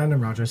all, we had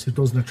Brendan Rodgers, who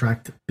doesn't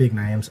attract big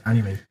names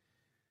anyway.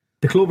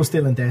 The club was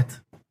still in debt.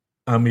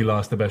 And we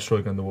lost the best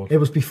striker in the world. It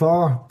was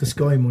before the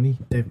Sky money.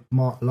 They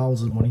bought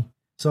loads of money.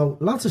 So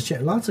lots of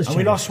shit. And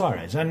we lost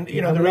Suarez. And,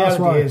 the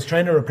reality is,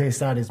 trying to replace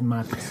that is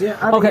madness. Yeah,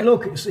 and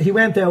look, he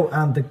went out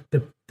and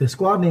the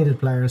squad needed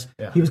players.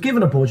 Yeah. He was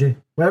given a budget,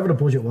 whatever the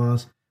budget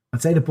was.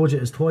 I'd say the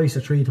budget is 2 or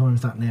 3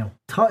 times that now.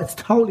 It's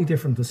totally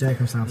different, the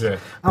circumstances. Yeah.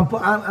 And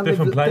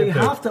they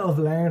have to have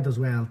learned as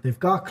well. They've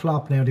got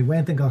Klopp now. They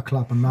went and got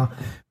Klopp and not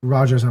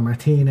Rodgers or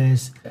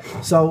Martinez.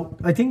 So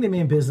I think they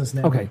mean business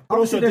now. Okay.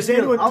 Obviously, they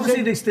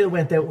still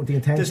went out with the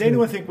intention. Does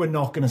anyone think we're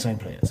not going to sign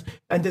players?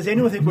 And does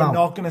anyone think we're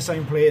not going to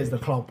sign players the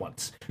Klopp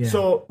wants? Yeah.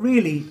 So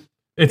really,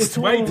 It's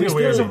way too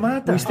early.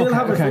 We still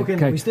have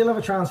we still have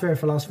a transfer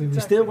philosophy. We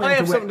still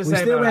went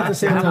to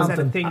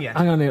Southampton.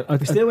 Hang on, Neil.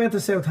 We still went to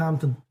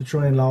Southampton to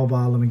try and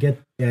lowball them and get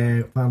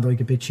Van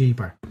Dijk a bit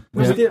cheaper.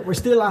 We're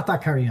still at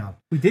that carry on.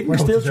 We didn't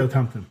go to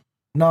Southampton.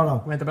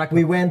 No.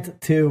 We went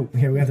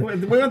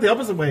the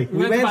opposite way.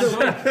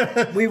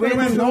 We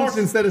went north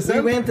instead of south.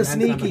 We went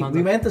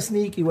the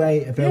sneaky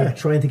way about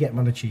trying to get them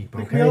on the cheap.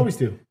 Okay, we always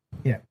do.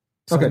 Yeah.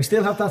 So we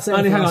still have that same.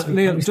 Andy, hang on,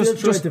 Neil.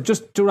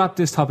 Just to wrap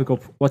this topic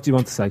up, what do you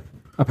want to say?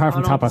 Apart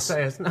from tapas.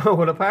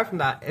 Apart from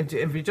that,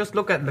 if you just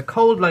look at the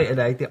cold light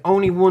today, the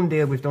only one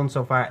deal we've done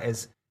so far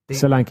is the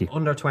Solanke.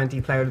 under 20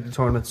 player of the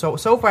tournament. So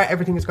far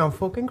everything has gone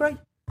fucking great.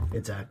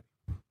 Exactly.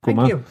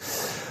 Thank you.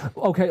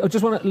 Okay, I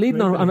just want to leave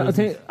now, and I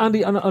think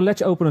Andy, and I'll let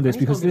you open on this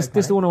because this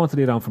is the one I want to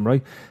lead on from.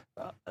 Right,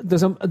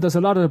 there's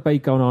a lot of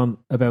debate going on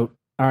about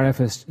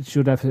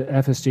should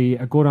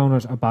FSG are good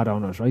owners or bad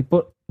owners, right?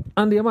 But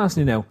Andy, I'm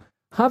asking you now: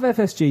 have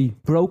FSG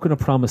broken a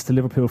promise to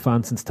Liverpool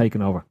fans since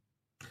taking over?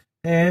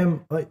 I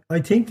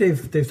think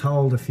they've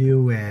told a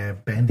few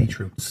bendy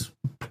truths.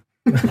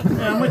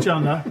 I'm with you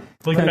on that.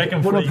 But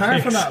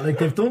apart from that, like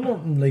they've done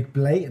nothing like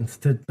blatant.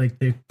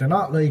 They're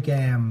not like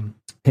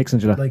Hicks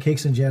and Gillette. Like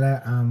Hicks and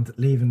Gillette and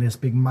leaving this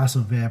big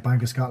massive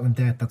Bank of Scotland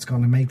debt that's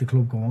going to make the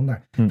club go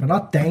under. They're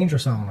not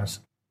dangerous owners,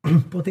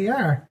 but they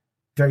are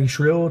very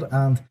shrewd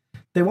and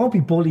they won't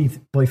be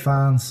bullied by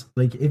fans.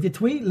 Like if you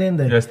tweet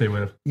Linda, yes, they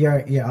will.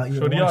 Yeah.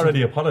 So they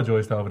already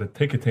apologised over the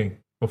ticket thing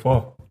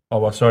before. Oh,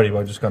 well, sorry,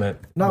 we're just gonna.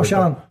 No,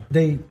 Sean,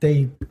 they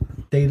did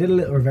a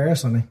little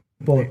reverse on it,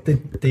 but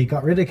they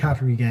got rid of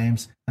category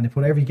games and they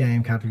put every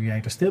game category A.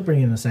 They're still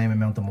bringing in the same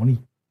amount of money.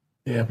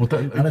 Yeah, but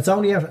and it's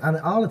only and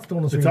all it's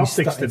done is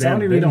it's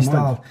only really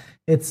stalled.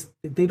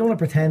 They done a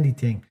pretendy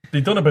thing.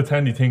 They done a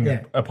pretendy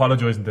thing,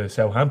 apologising to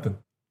Southampton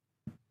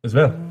as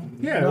well.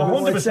 Yeah,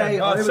 100%.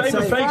 Say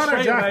the fake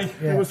straight away.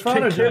 It was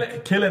Father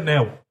kill it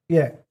now.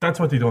 Yeah, that's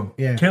what they done.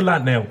 Yeah, kill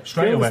that now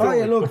straight away. Oh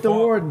yeah, look,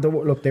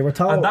 they were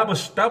told, and that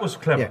was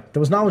clever. Yeah, there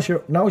was no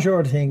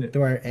sure thing.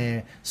 There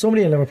were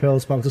somebody in Liverpool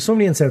spoke to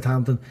somebody in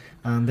Southampton,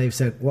 and they've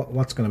said,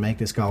 "What's going to make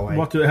this go away?"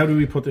 How do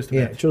we put this?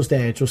 Yeah, just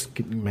an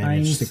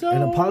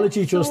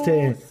apology, just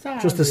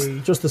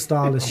to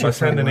stall this. We're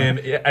sending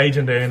in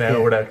agent there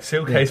now with a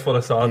suitcase full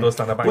of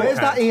sawdust and a bank. Where's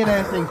that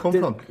ENN thing come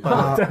from?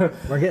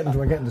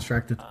 We're getting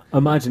distracted.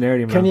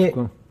 Imaginary,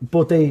 man.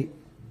 But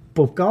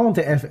going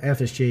to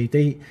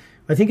FSG,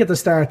 I think at the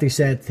start they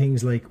said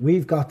things like,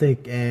 "We've got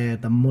the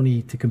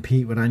money to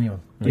compete with anyone."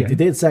 They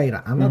did say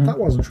that, and that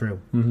wasn't true.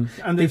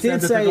 And they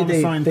did say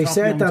they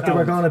said that they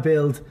were going to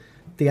build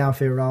the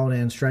Anfield Road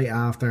in straight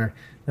after.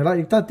 They're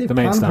like that. They've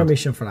planned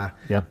permission for that.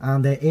 Yeah.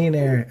 And Ian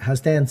Ayre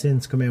has then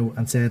since come out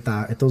and said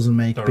that it doesn't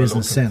make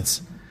business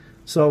sense.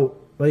 So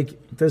like,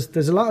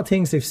 there's a lot of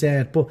things they've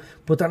said, but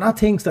they're not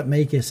things that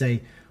make you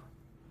say,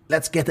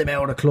 "Let's get them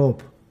out of the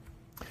club."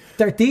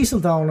 They're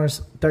decent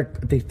owners.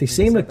 They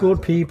seem like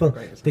good people.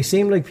 They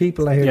seem like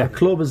people that the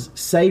club is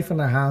safe in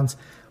their hands.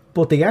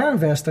 But they are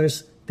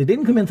investors. They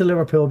didn't come into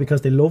Liverpool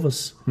because they love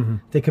us.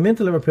 They come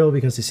into Liverpool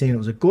because they seen it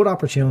was a good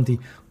opportunity.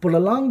 But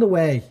along the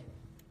way,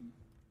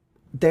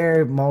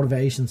 their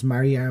motivations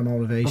marry our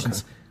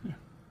motivations. Okay.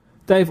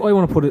 Dave, I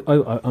want to put it. I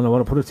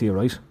want to put it to you,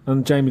 right?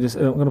 And Jamie,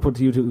 I'm going to put it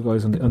to you two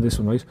guys on this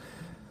one, right?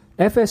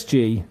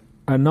 FSG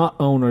are not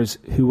owners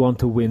who want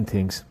to win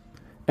things.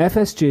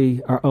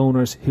 FSG are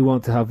owners who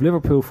want to have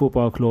Liverpool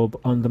Football Club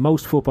on the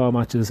most football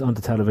matches on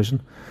the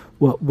television.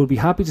 We'll be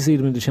happy to see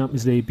them in the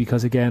Champions League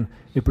because, again,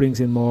 it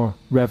brings in more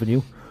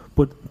revenue.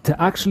 But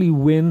to actually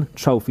win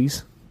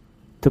trophies,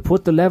 to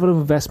put the level of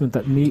investment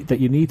that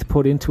you need to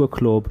put into a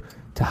club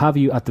to have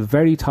you at the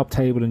very top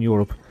table in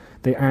Europe,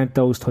 they aren't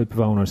those type of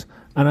owners.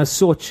 And as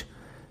such,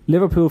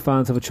 Liverpool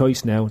fans have a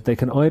choice now. They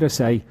can either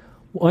say,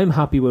 I'm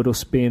happy with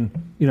us being,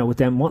 with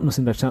them wanting us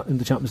in the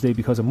Champions League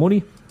because of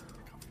money,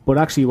 but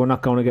actually we're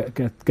not going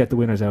to get the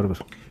winners out of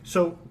it.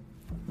 So,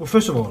 well,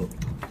 first of all,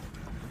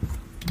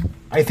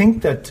 I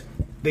think that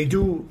they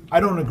do. I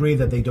don't agree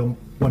that they don't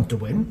want to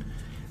win.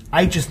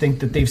 I just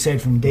think that they've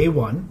said from day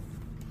one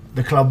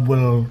the club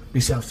will be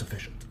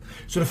self-sufficient.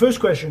 So the first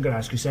question you've got to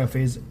ask yourself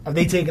is, have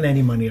they taken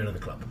any money out of the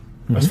club?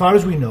 Mm-hmm. As far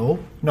as we know,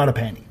 not a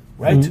penny,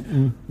 right?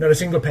 Mm-hmm. Not a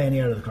single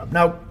penny out of the club.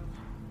 Now,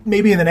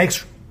 maybe in the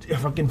next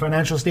fucking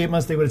financial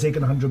statements they would have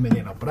taken 100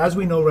 million up, but as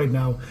we know right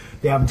now,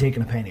 they haven't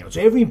taken a penny out.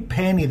 So every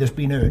penny that's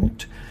been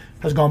earned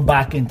has gone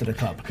back into the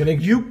club. Can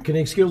you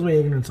excuse my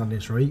ignorance on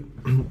this, right?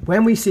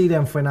 When we see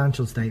them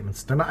financial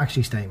statements, they're not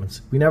actually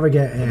statements. We never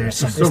get a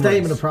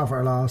statement of profit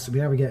or loss. We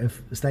never get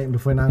a statement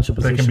of financial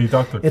position. They can be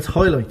doctored. It's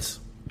highlights.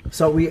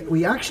 So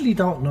we actually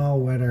don't know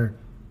whether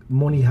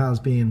money has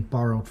been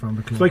borrowed from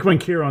the club. It's like when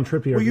Kieran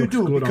Trippier you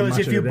do, because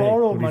if you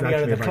borrow money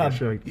out of the club,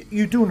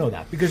 you do know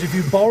that. Because if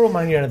you borrow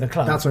money out of the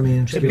club, that's what I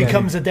mean. It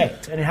becomes a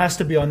debt, and it has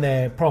to be on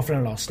the profit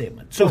and loss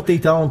statement. So they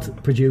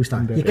don't produce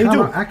that. You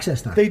cannot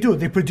access that. They do.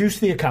 They produce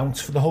the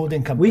accounts for the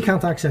holding company. We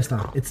can't access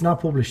that. It's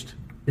not published.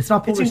 It's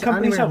not It's in published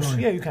company's anywhere house.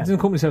 online. Yeah, you can. It's in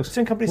the company's house. It's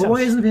in company's Well, house.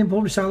 why isn't it being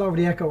published all over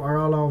the Echo or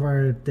all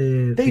over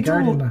the They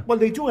Guardian? do. Well,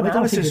 they do I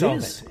don't think analysis it of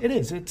is. it.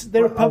 It is.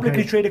 They're a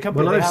publicly traded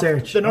company. Well, They I've have-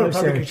 searched. They're not a I've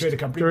publicly searched. traded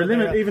company. They're a but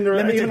limit, even they're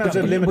limited even as a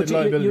company. limited But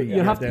liability.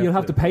 you'll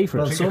have to pay for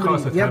it. Well, it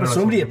costs somebody, yeah, but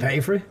somebody will pay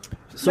for it.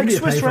 Like Somebody will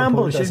pay Swiss for it, Ramble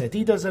publish does it. it.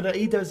 He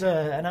does an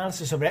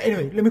analysis of it.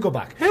 Anyway, let me go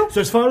back.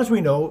 So as far as we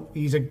know,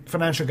 he's a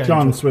financial guy.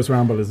 John Swiss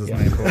Ramble is his name.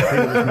 I think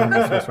his name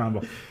is Swiss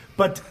Ramble.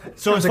 But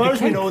so as far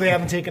as we know, they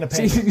haven't taken a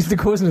penny. He's the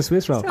cousin of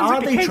Swiss Roll.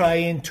 Are they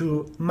trying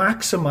to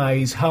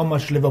maximise how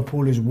much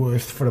Liverpool is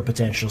worth for a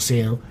potential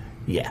sale?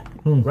 Yeah.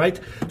 Right?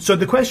 So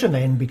the question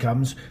then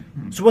becomes,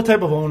 so what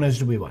type of owners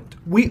do we want?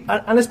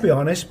 And let's be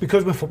honest,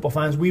 because we're football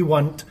fans, we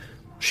want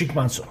Sheikh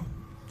Mansour.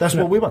 That's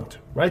what we want,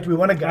 right? We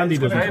want a guy Andy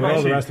who's doesn't, gonna but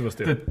all the rest of us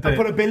do. and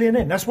put $1 billion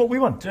in. That's what we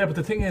want. Yeah, but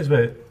the thing is,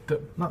 a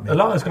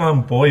lot has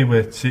gone by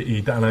with City,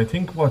 and I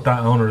think what that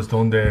owner has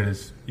done there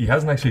is he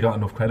hasn't actually got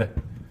enough credit.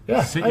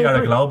 Yeah, City I are a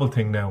agree. global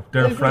thing now.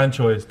 They're I a agree.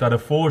 franchise. They're a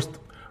forced,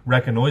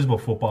 recognisable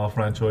football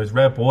franchise.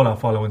 Red Bull are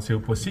following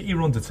suit, but City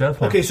runs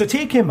itself now. Okay, so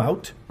take him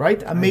out,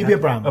 right? And maybe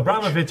Abramovich.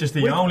 Abramovich is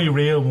the only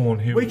real one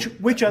who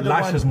Which other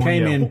lashes one money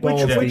came out. in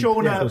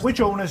bold? Which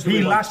owners do He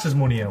we want? lashes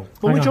money out.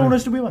 But which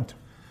owners do we want?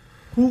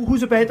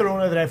 Who's a better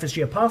owner than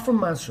FSG apart from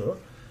Mansour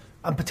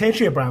and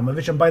potentially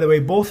Abramovich? And by the way,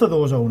 both of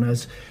those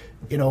owners,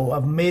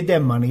 have made their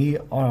money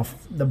off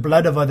the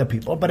blood of other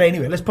people. But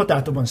anyway, let's put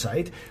that to one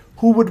side.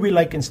 Who would we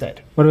like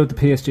instead? What about the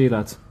PSG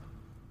lads?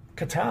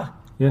 Qatar.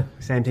 Yeah.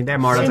 Same thing. Their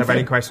morals Same are very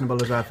thing.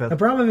 questionable as well, Phil.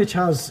 Abramovich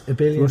has £1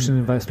 billion Russian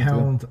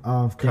investment,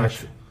 of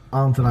Cash. debt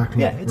onto that club.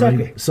 Yeah,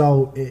 exactly. Right?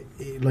 So,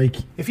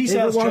 If he if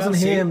sells it wasn't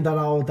Chelsea- him that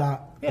all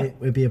that, Yeah. it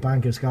would be a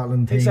Bank of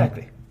Scotland thing.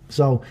 Exactly.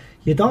 So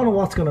you don't know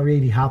what's going to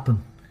really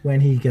happen when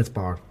he gets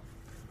bored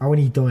or when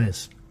he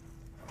dies.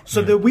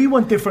 So that we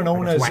want different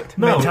owners' whacked.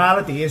 No.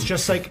 mentality is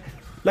just like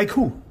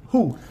who?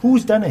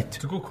 Who's done it?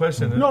 It's a good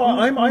question. No, all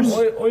I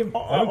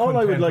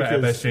would like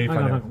is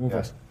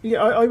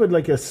I would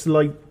like a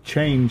slight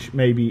change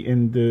maybe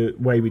in the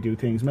way we do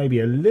things, maybe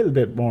a little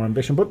bit more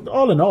ambition. But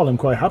all in all, I'm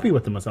quite happy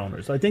with them as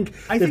owners. I think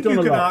I they've think done you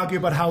a can lot. argue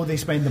about how they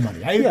spend the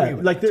money. I agree Yeah,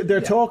 with like that.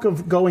 their talk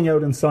of going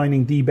out and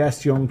signing the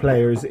best young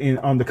players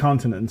on the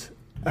continent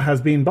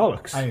has been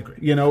bollocks. I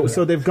agree.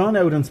 So they've gone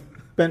out and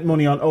spent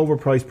money on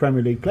overpriced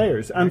Premier League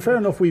players. And fair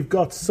enough, we've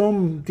got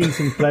some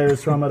decent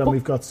players from it, and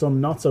we've got some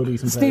not so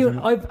decent players.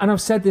 Steve,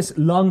 I've said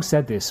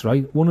this,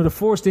 right? One of the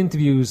first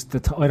interviews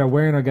that either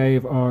Werner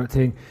gave or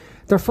thing,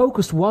 their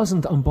focus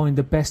wasn't on buying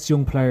the best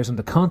young players on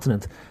the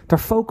continent. Their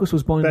focus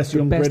was buying Best the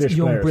young best British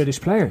young players. British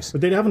players.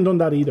 But they haven't done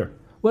that either.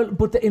 Well,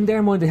 but in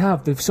their mind they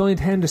have. They've signed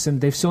Henderson.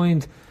 They've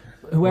signed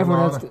whoever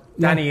Romano. else.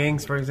 Danny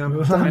Ings, for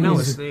example. I know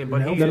it's but he is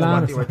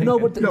what they were thinking. No,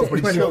 but No, but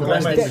he's still the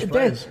best British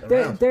players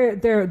around.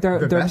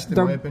 The best, in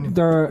my opinion.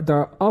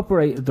 their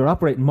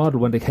operating model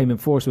when they came in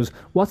force was,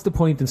 what's the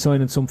point in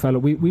signing some fellow?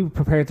 We were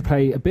prepared to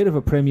pay a bit of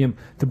a premium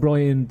to buy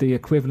in the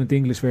equivalent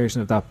English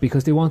version of that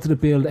because they wanted to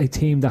build a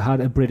team that had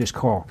a British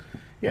core.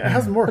 Yeah, it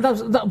hasn't worked.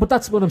 But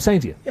that's what I'm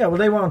saying to you. Yeah, well,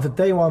 they wanted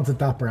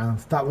that brand.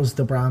 That was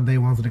the brand they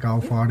wanted to go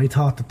for. They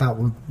thought that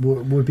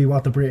would be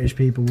what the British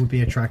people would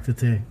be attracted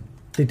to.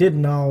 They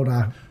didn't know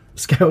that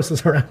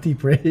Scousers are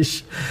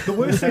anti-British. The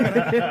worst thing,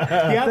 the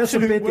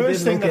absolute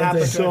worst thing that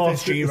happened to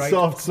FSG, right,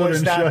 soft was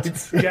southern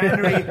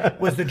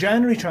that the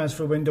January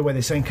transfer window where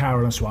they signed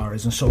Carroll and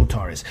Suarez and sold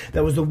Torres.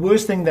 That was the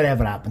worst thing that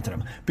ever happened to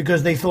them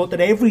because they thought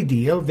that every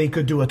deal they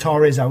could do a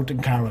Torres out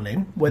and Carroll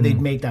in where they'd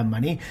make that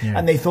money,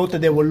 and they thought that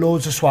there were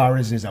loads of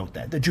Suarez's out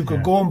there that you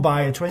could go and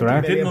buy a 20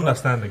 million. Didn't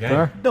understand the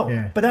game.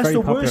 No, but that's Very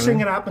the popular, worst thing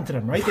that happened to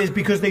them, right? Is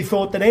because they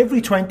thought that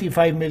every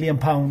 £25 million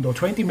or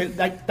 20 million,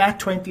 like that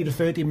 20 to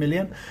 30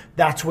 million,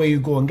 that's where you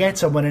go and get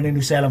someone and then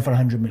you sell them for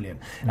 100 million.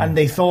 And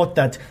they thought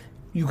that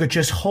you could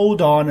just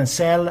hold on and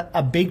sell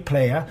a big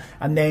player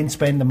and then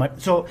spend the money.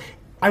 So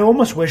I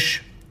almost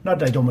wish, not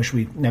that I don't wish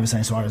we never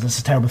signed Suarez, that's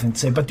a terrible thing to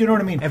say, but do you know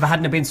what I mean? If it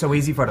hadn't have been so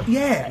easy for them.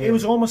 Yeah, it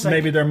was almost like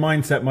Maybe their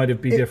mindset might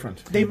have been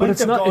different. they might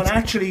have gone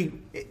actually,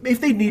 if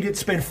they needed to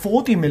spend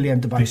 40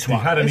 million to buy They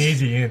Suarez. had an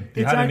easy in.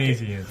 They had an Exactly.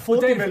 easy in.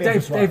 40 million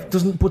for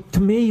Suarez. But to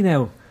me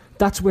now,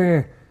 that's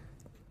where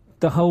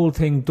the whole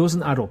thing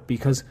doesn't add up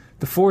because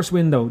the first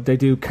window they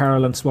do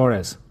Carroll and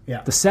Suarez.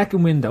 Yeah. The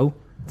second window,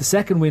 the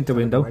second winter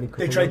window,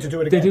 They tried to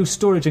do it they again. do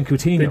Sturridge and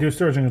Coutinho. They do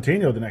Sturridge and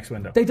Coutinho the next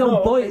window. They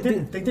don't buy.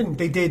 They didn't.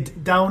 They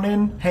did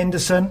Downing,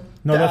 Henderson.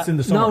 No, that's in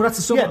the summer. No, that's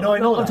the summer. Yeah, no, I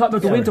know I'm that. talking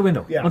about the Yeah. winter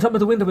window. Yeah. I'm talking about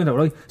the winter window,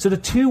 right? So the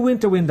two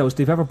winter windows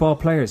they've ever bought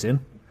players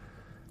in,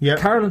 Yeah.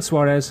 Carroll and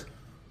Suarez,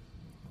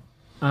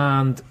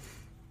 and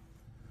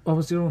what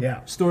was the other one? Yeah.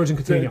 Sturridge and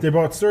They Coutinho.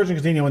 bought Sturridge and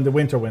Coutinho in the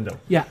winter window.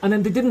 Yeah, and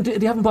then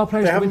they haven't bought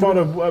players. They in haven't the bought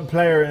winter a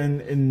player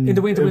in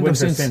the winter window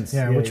since.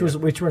 Yeah,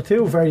 which were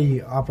two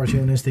very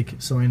opportunistic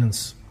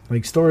signings.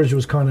 Like Sturridge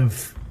was kind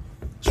of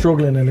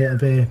struggling a little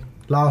bit,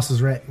 lost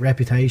his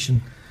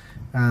reputation,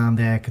 and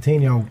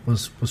Coutinho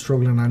was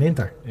struggling on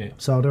Inter. Yeah.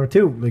 So there were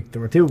two.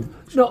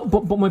 No,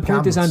 but my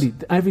point is, gambles. Andy,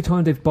 every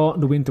time they've bought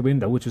in the winter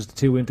window, which was the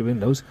two winter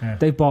windows,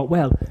 they've bought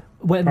well.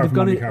 when Apart they've from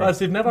gone, Andy Carroll. As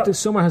they've never. the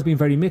summer has been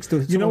very mixed.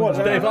 You know what,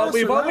 Dave, last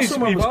we've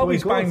summer was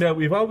always quite banged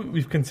good. out.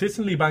 We've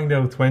consistently banged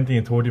out 20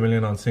 and 30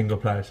 million on single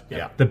players.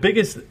 Yeah. The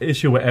biggest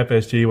issue with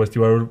FSG was they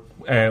were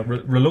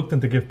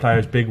reluctant to give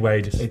players big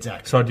wages.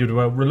 Exactly. So they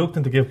were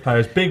reluctant to give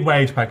players big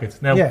wage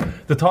packets. Now, Yeah.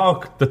 the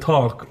talk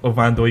of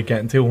Van Dijk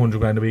getting 200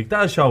 grand a week,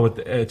 that'll show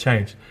a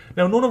change.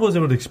 Now, none of us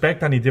would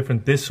expect any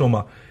different this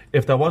summer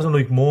if there wasn't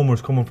like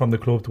murmurs coming from the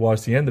club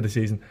towards the end of the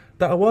season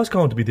that it was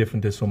going to be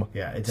different this summer.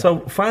 Yeah, exactly. So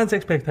fans'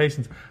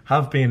 expectations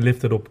have been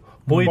lifted up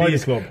by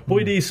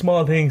these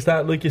small things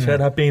that, like you said,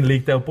 have been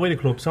leaked out by the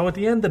club. So at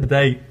the end of the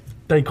day,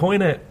 they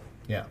kind of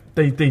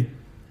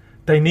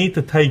they need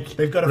to take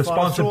They've got to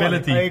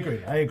responsibility. I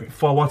agree.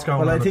 For what's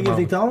going on. Well, I think at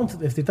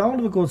the if they don't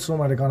have a good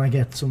summer, they're going to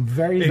get some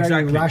very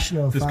Exactly.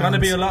 rational There's fans going to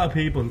be a lot of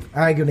people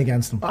arguing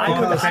against them.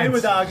 I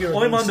would argue I'm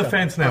on against the them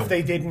fence now. if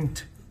they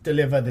didn't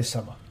deliver this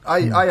summer.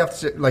 I have to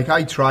say, like,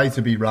 I try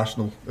to be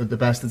rational at the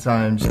best of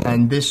times,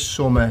 and this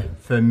summer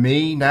for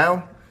me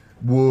now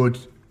would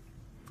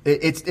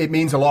it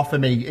means a lot for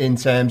me in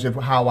terms of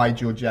how I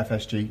judge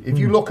FSG. If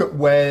you look at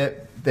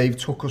where they've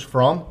took us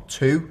from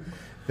to,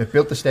 they've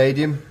built the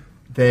stadium.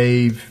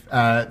 They've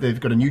got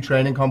a new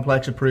training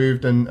complex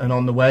approved and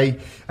on the way.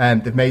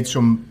 They've made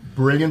some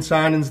brilliant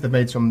signings. They've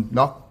made some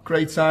not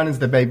great signings.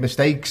 They've made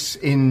mistakes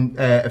in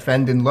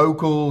offending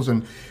locals.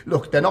 And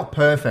look, they're not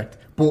perfect,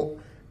 but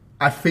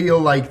I feel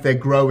like they're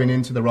growing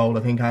into the role.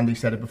 I think Andy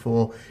said it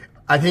before.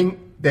 I think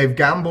they've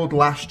gambled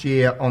last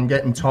year on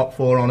getting top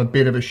four on a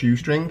bit of a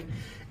shoestring.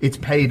 It's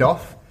paid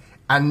off.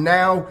 And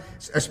now,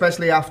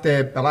 especially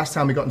after the last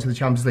time we got into the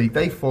Champions League,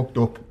 they fucked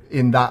up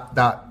in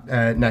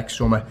that next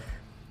summer.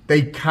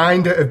 They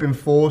kind of have been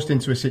forced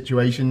into a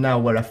situation now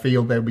where I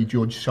feel they'll be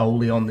judged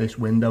solely on this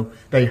window.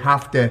 They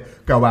have to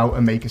go out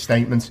and make a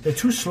statement. They're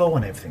too slow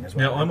on everything as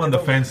well. Yeah, I'm on the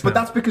fence. But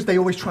that's because they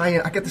always try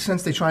and I get the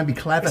sense they try and be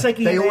clever. It's like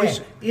they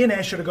Ian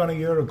Ash should have gone a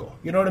year ago.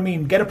 You know what I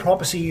mean? Get a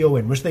proper CEO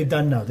in, which they've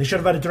done now. They should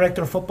have had a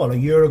director of football a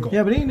year ago.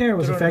 Yeah, but Ian Ayre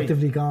was You know what I mean?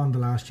 effectively gone the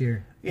last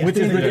year. Yeah, Which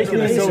is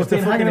ridiculous. So it's the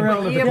hanging fucking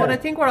around. Yeah, but I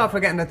think we're all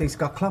forgetting that they've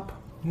got Klopp.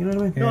 You know what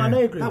I mean? No, and I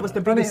agree. That was the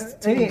But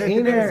biggest Ian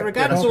thing. Ayre,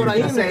 Regardless of what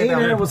I say Ian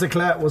about Ayre it, was a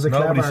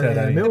Nobody clever said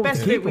anything. move the best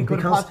to fit keep we him could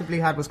have because possibly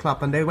had was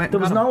Klopp, and they went. there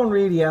was and got no him. one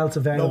really else No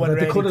available one that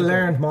they ready could have to go.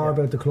 learned more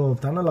about the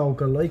club than a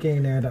local like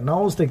Ian Ayre that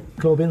knows the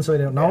club inside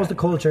out, knows the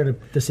culture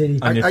of the city.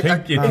 And you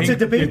think It's a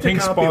debate that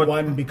can't sport. be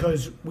won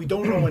because we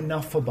don't know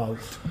enough about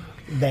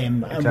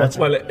them. And what's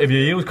Well, if you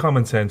use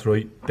common sense,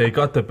 right? They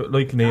got the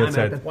like Neil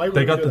said. Why would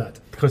they we got do the that?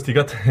 because they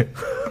got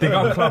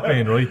Klopp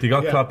in, right? They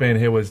got Yeah. Klopp in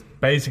who was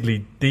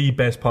basically the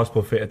best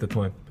possible fit at the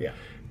time. Yeah.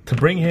 To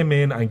bring him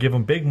in and give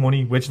him big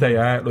money, which they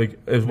are, like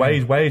as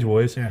wage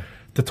wise,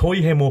 to tie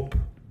him up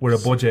with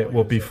a budget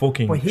would be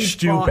fucking But he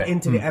stupid. bought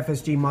into the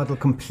FSG model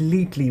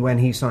completely when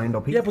he signed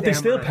up. Yeah, but they're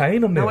still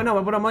paying him No, now. I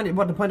know.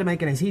 What the point I'm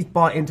making is he's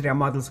bought into their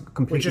models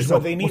completely. Which is so,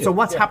 what they needed, so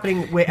what's yeah.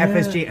 happening with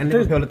FSG and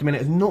Liverpool at the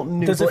minute is nothing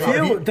new. There's a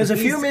But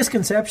few he's-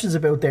 misconceptions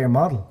about their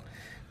model.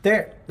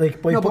 They're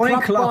like by No, but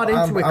buying Klopp bought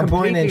Klopp into it and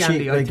buying in completely, cheap.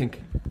 Andy, I Like,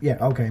 think. yeah,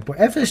 okay, but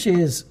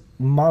FSG's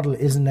model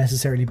isn't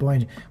necessarily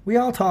buying. We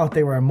all thought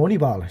they were money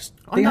ballers.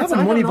 They I haven't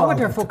don't money know what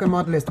their ballers. fucking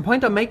model is. The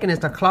point I'm making is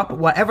that Klopp,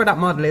 whatever that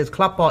model is,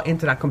 Klopp bought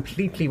into that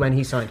completely when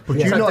he signed. But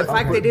So you know- the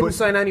fact they didn't but-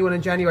 sign anyone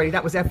in January,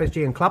 that was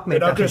FSG and Klopp made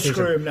They're not that gonna decision.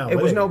 screw him now, It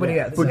will was they? nobody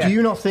Yeah. else. But Yeah. do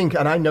you not think,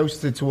 and I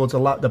noticed it towards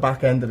the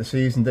back end of the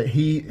season, that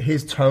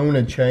his tone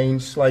had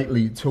changed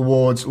slightly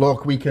towards,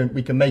 look, we can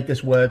make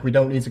this work, we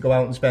don't need to go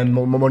out and spend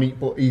more money,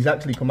 but he's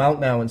actually come out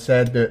now and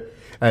said that,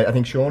 I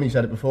think Shawnee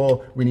said it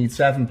before, we need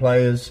 7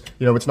 players,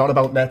 it's not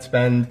about net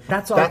spend.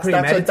 That's all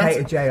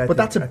premeditated, Jay, I But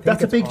think.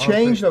 that's a big it's all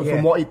change, though,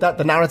 yeah. from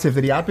the narrative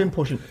that he had been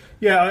pushing.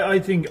 Yeah, I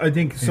think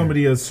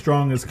somebody as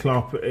strong as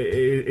Klopp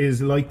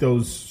is like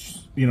those,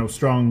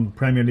 strong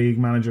Premier League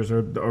managers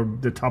or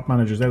the top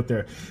managers out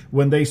there.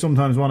 When they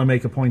sometimes want to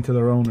make a point to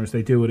their owners,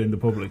 they do it in the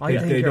public.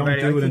 They don't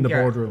do it in the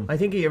boardroom. I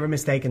think you're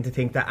mistaken to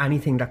think that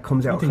anything that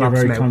comes out I of think you're Klopp's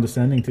very mouth-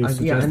 condescending to I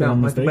suggest that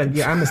I'm mistaken. Well,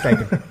 yeah, I'm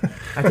mistaken.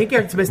 I think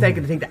you're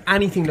mistaken to think that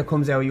anything that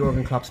comes out of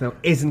Jurgen Klopp's mouth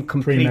isn't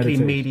completely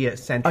Premeditated. media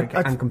centric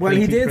and Well,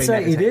 completely. he did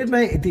say he did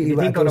make. You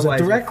think There was a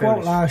otherwise, direct you're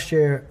quote foolish. last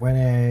year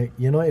when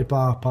United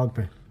bought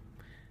Pogba.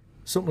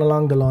 Something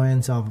along the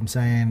lines of him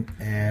saying,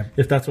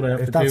 If that's what I have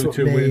 "If to that's do what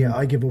to me, win,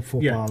 I give up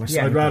football." yeah, Or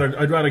something.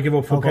 I'd rather give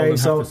up football Okay, than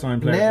so have to sign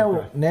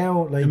players.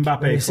 now, like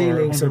Mbappe when you see for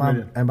links of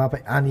 100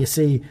 Mbappe and you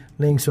see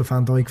links with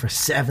Van Dijk for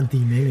 70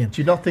 million.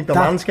 Do you not think the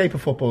That- landscape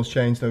of football's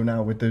changed, though,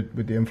 now with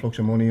the influx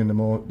of money and the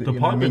more... The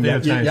Pogba deal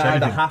changed You either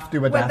everything. have to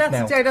Well, adapt that's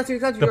now. Jay, that's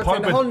exactly what you're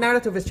saying. The Pogba- whole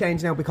narrative has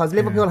changed now because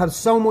Liverpool have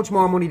so much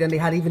more money than they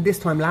had even this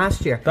time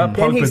last year. That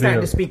Then Pogba he's starting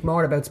deal- to speak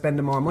more about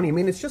spending more money. I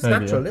mean, it's just Maybe,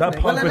 natural, yeah. isn't That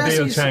it? Pogba unless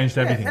deal he's- changed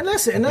everything.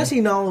 Unless he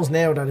knows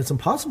now that it's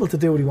impossible to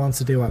do what he wants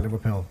to do at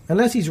Liverpool.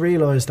 Unless he's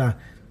realised that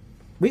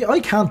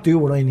I can't do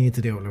what I need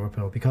to do at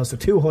Liverpool because they're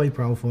too high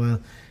profile.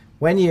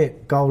 When you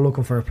go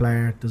looking for a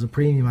player, there's a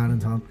premium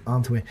added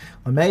onto it.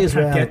 I may as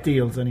Can't well get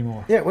deals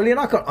anymore. Yeah, well, you're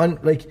not going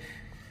like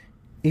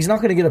He's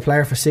not going to get a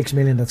player for 6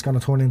 million that's going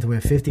to turn into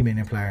a 50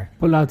 million player.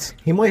 But lads,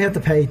 he might have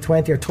to pay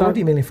 20 or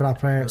 30 million for that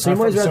player. So he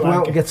might as well go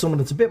out and get someone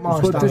that's a bit more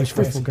established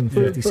for fucking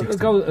 50, 60.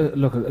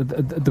 Look,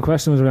 the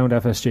question was around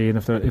FSG and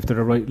if they're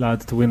the right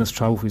lads to win us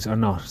trophies or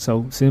not.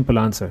 So simple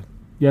answer: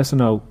 yes or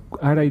no.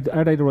 Are they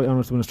the right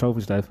owners to win us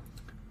trophies, Dave?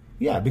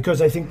 Yeah,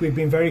 because I think we've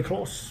been very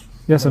close.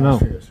 Yes or no?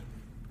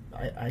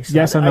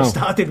 Yes or no? I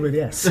started with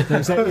yes.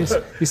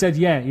 You said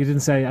yeah. You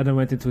didn't say. I then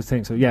went into his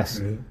thing. So yes,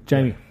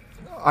 Jamie.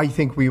 I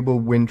think we will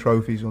win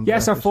trophies under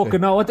yes or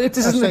fucking no. This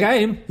isn't the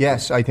game.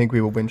 Yes, I think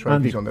we will win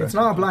trophies under It's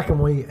not a black and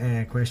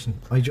white question.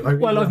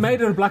 I've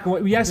made it a black and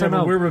white. Yes or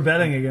no? We're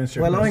rebelling against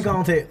your I'm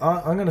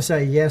going to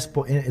say yes,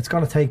 but it's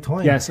going to take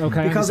time. Yes,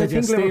 okay. Because I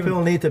think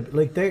Liverpool need to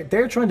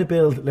they're trying to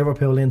build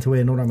Liverpool into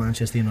another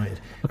Manchester United.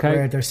 Okay,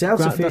 where they're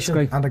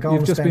self-sufficient and they're going.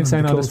 You've just been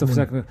saying all this stuff for a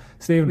second,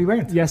 Stephen. We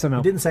weren't. Yes or no?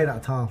 We didn't say that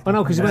at all. Oh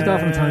no, because you went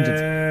off on a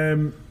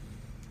tangent.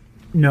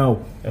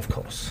 No, of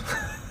course.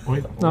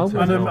 No,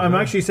 and I'm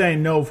actually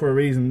saying no for a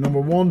reason.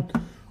 Number one,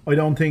 I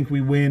don't think we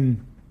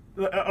win.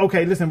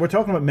 Okay, listen, we're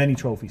talking about many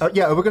trophies.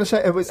 Yeah, we're going to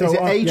say, is it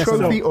a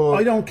trophy or...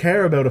 I don't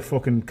care about a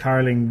fucking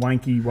carling,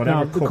 wanky,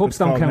 whatever. No, the cups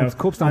don't count.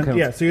 Cups don't count.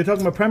 Yeah, so you're talking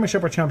about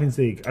Premiership or Champions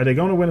League. Are they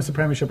going to win us a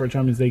Premiership or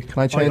Champions League?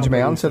 Can I change my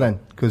answer then?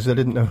 Because I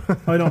didn't know.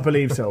 I don't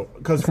believe so.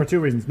 Because for two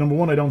reasons. Number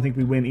one, I don't think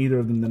we win either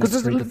of them in the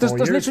next 3 to 4 years. There's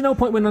literally no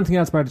point winning anything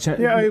else by the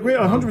Champions. Yeah, I agree.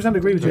 I 100%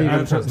 agree with you.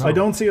 I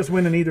don't see us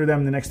winning either of them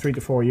in the next 3 to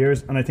 4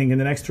 years, and I think in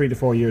the next 3 to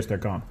 4 years they're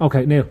gone.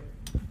 Okay, Neil.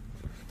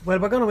 Well,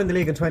 we're going to win the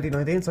league in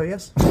 2019, so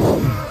yes.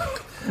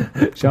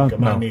 Sean,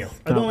 no.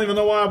 I don't even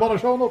know why I bother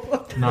showing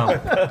up. No.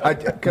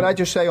 Can I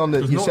just say on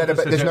that you said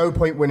about there's no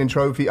point winning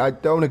trophy? I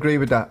don't agree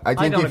with that. I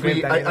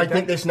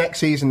think this next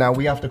season now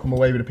we have to come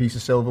away with a piece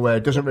of silverware.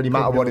 It doesn't really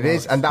matter what it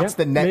is, and that's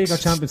the next League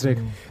or Champions League.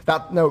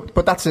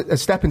 But that's a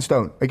stepping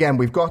stone. Again,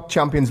 we've got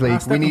Champions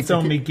League. We need to.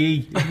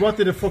 McGee. What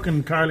did the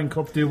fucking Carling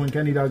Cup do when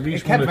Kenny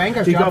Dalglish won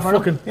it? He got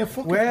fucking.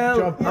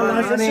 Well,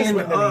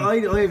 I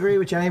agree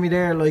with Jamie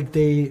there. Like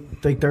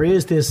there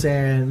is this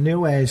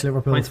new age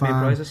Liverpool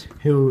fan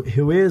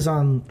who is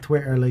on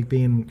Twitter like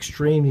being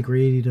extremely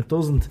greedy, that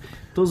doesn't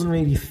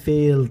really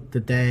feel the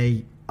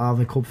day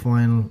of a cup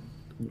final.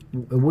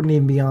 It wouldn't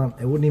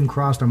even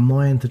cross their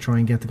mind to try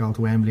and get to go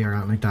to Wembley or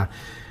anything like that.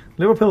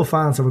 Liverpool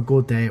fans have a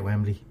good day at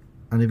Wembley,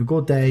 and they have a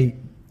good day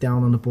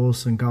down on the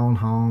bus and going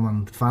home,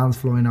 and fans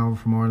flying over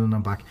from Ireland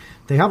and back.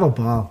 They have a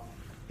ball.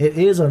 It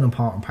is an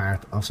important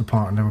part of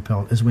supporting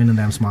Liverpool, is winning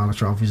them smaller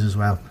trophies as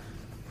well.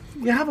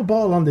 You have a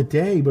ball on the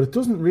day, but it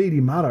doesn't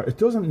really matter. It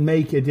doesn't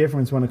make a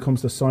difference when it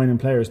comes to signing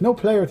players. No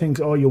player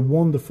thinks, "Oh, you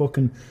won the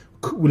fucking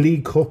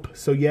League Cup."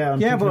 So yeah,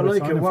 but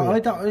like,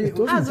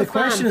 the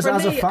question is,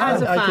 as a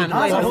fan, I'm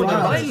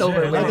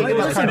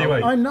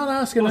not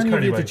asking any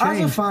of you to change.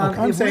 As a fan,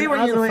 I'm saying,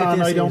 as a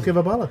fan, I don't give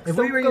a bollock. If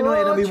we were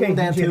United and we won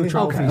them 2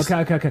 trophies,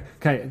 okay.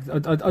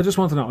 I just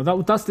want to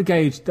know. That's the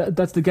gauge.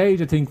 That's the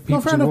gauge. I think.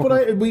 No, fair enough.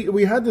 But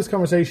we had this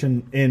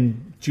conversation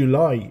in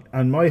July,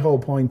 and my whole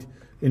point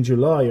in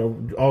July or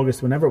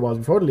August, whenever it was,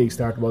 before the league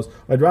started, was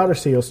I'd rather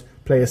see us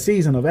play a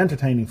season of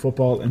entertaining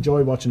football,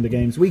 enjoy watching the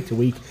games week to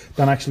week,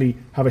 than actually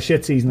have a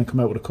shit season and come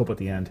out with a cup at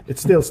the end. It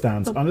still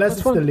stands, unless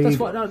it's the league.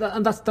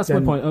 That's my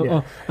point.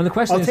 Yeah. And the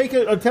question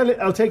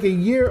I'll take a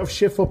year of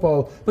shit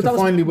football to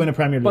finally win a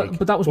Premier League.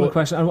 But that was my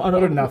question. Other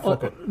than that,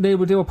 fuck it. They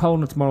will do a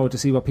poll tomorrow to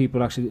see what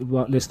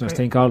listeners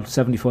think. All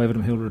 75 of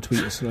them who will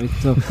retweet us. Right?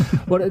 So,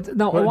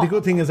 the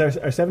good thing is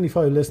our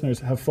 75 listeners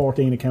have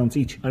 14 accounts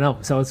each. I know,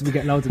 so we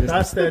get loads of this.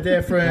 That's the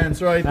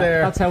difference right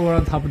there. That's how we're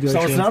on top of the.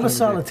 So it's not a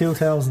solid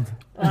 2,000.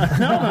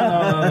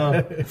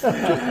 No.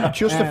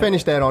 Just to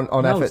finish there on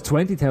FSG. It's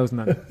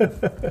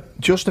 20,000.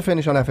 Just to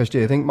finish on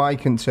FSG, I think my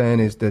concern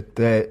is that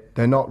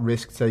they're not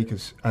risk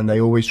takers, and they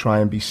always try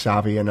and be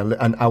savvy and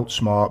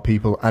outsmart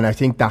people, and I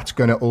think that's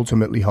going to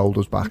ultimately hold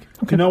us back.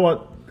 You know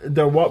what?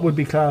 They're what would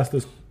be classed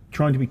as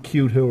trying to be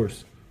cute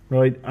hooers.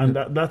 Right, and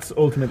that's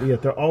ultimately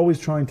it. They're always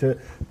trying to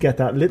get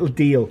that little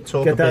deal,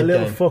 get that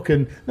little game.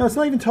 Fucking. No, it's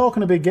not even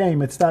talking a big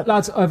game. It's that.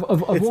 Lads, I've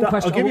one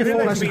question. I'll give you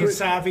one. Being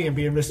savvy and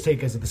being risk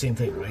takers are the same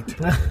thing, right?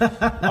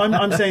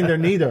 I'm saying they're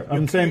neither.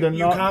 I'm saying they're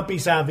not. You can't be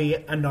savvy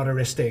and not a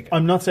risk taker.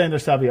 I'm not saying they're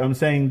savvy. I'm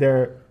saying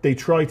they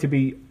try to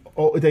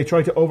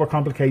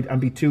overcomplicate and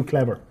be too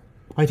clever.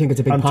 I think it's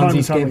a big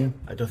Ponzi scheme.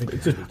 I don't think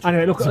it's just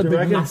anyway, look,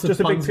 just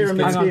a big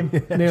pyramid scheme.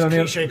 Neil.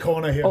 Cliche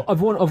corner here.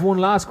 I've one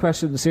last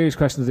question, the serious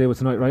question to deal with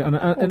tonight, right?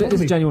 And it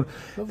is genuine.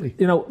 Lovely.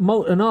 You know,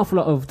 an awful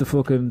lot of the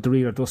fucking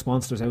Dorito dust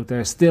monsters out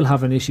there still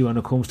have an issue when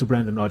it comes to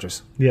Brendan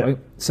Rodgers. Yeah. Right?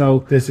 So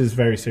this is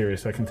very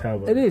serious. I can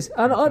tell. It is,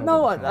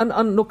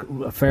 and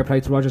look, fair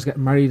play to Rodgers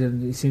getting married,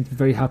 and he seemed to be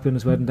very happy on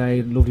his wedding day,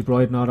 and lovely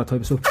bride and all that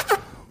type of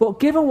stuff. But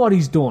given what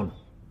he's done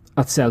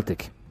at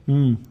Celtic,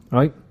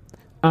 right,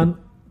 and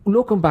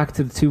looking back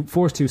to the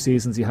first two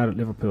seasons he had at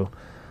Liverpool,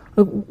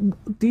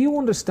 do you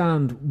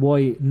understand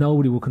why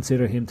nobody would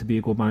consider him to be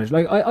a good manager?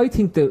 Like, I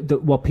think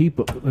that what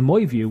people, in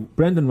my view,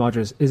 Brendan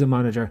Rodgers is a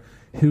manager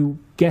who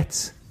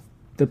gets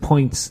the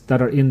points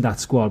that are in that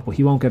squad, but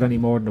he won't get any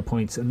more than the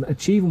points. And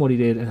achieving what he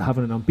did and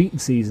having an unbeaten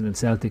season in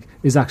Celtic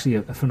is actually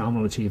a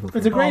phenomenal achievement.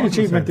 It's a great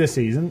achievement this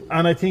season,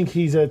 and I think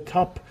he's a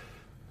top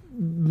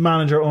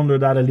manager under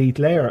that elite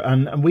layer,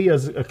 and we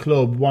as a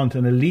club want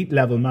an elite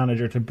level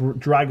manager to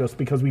drag us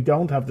because we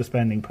don't have the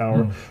spending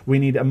power. We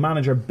need a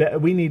manager.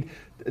 We need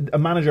a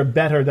manager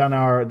better than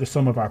the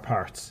sum of our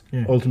parts.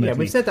 Ultimately, yeah,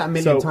 we've said that a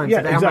million times.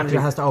 That our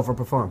manager has to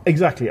overperform.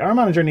 Exactly, our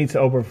manager needs to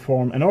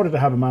overperform. In order to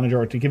have a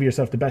manager, or to give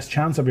yourself the best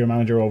chance of your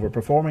manager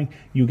overperforming,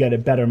 you get a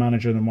better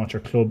manager than what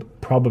your club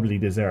probably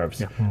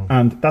deserves,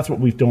 and that's what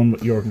we've done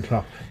with Jurgen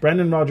Klopp.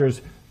 Brendan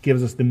Rodgers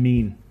gives us the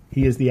mean.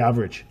 He is the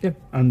average.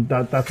 And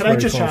that's. Can I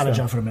just challenge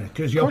that for a minute?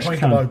 Because your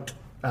point about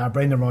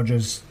Brendan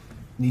Rodgers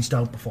needs to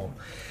outperform.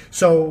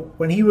 So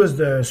when he was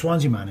the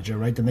Swansea manager,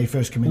 right, and they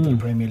first came into the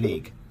Premier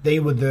League,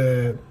 they were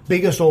the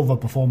biggest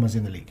overperformers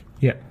in the league.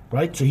 Yeah.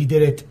 Right? So he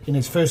did it in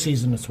his first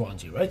season at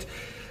Swansea, right?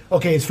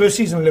 Okay, his first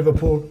season at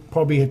Liverpool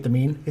probably hit the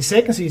mean. His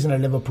second season at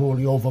Liverpool,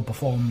 he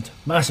overperformed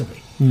massively.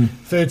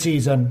 Third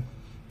season,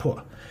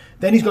 poor.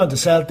 Then he's gone to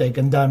Celtic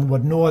and done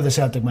what no other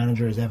Celtic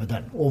manager has ever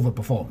done,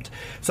 overperformed.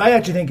 So I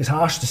actually think it's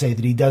harsh to say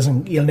that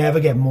he'll never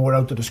get more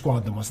out of the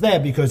squad than what's there,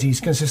 because he's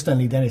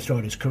consistently done it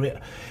throughout his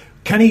career.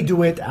 Can he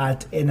do it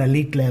at an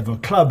elite level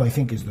club, I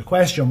think, is the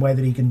question,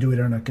 whether he can do it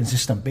on a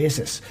consistent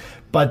basis.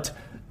 But,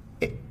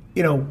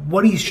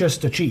 what he's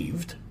just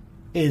achieved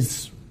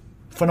is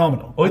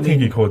phenomenal. I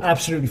think he could.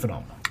 Absolutely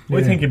phenomenal.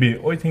 I think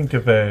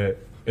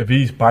if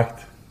he's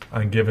backed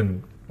and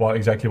given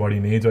exactly what he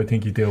needs, I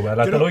think he'd do well.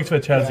 At the likes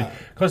of Chelsea,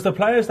 because the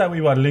players that we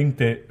were linked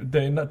to,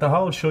 the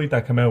whole shite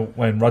that came out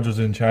when Rodgers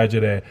was in charge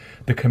of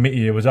the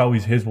committee, it was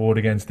always his word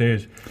against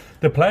theirs.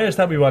 The players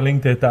that we were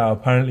linked to that are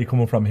apparently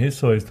coming from his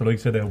side, the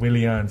likes of the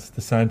Willians,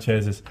 the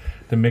Sanchez's,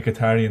 the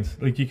Mkhitaryan's,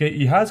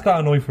 he has got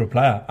an eye for a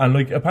player,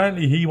 and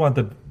apparently he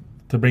wanted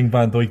to bring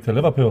Van Dijk to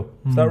Liverpool.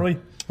 Is that right?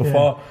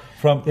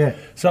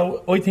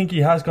 So I think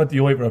he has got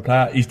the eye for a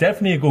player. He's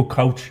definitely a good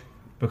coach,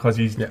 because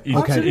he's good.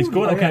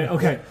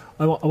 Okay.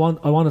 I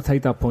want to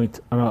take that point,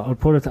 and I'll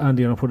put it to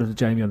Andy and I'll put it to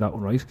Jamie on that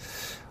one, right?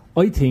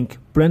 I think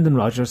Brendan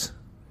Rodgers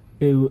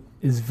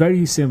is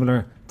very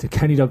similar to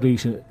Kenny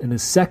Dalglish in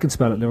his second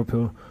spell at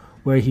Liverpool,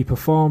 where he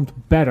performed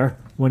better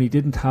when he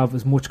didn't have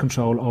as much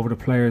control over the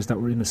players that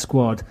were in the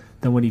squad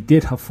than when he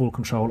did have full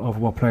control over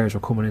what players were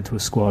coming into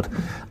his squad.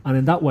 And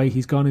in that way,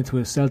 he's gone into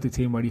a Celtic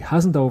team where he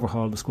hasn't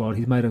overhauled the squad.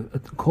 He's made a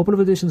couple of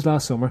additions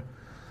last summer,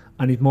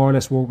 and he's more or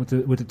less worked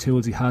with the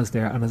tools he has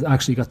there, and has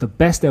actually got the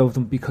best out of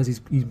them, because he's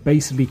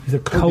basically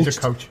coached. He's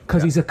a coach.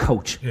 Because he's a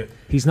coach. Yeah.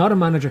 He's not a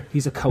manager,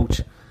 he's a coach.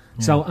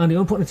 So, Andy,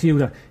 I'm putting it to you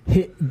that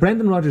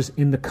Brendan Rodgers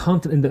in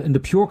the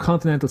pure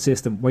continental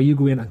system, where you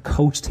go in and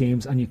coach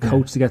teams and you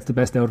coach to get the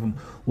best out of them,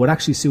 would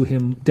actually suit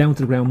him down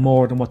to the ground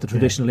more than what the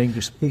traditional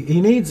English.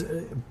 He needs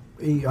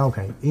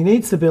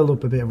to build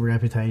up a bit of a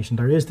reputation.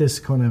 There is this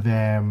kind of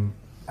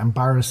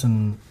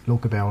embarrassing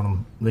look about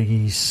him, like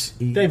he's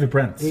David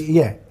Brent.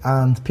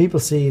 And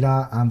people see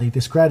that and they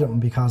discredit him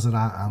because of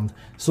that, and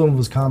some of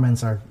his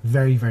comments are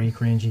very, very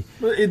cringy.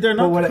 Well, they're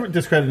not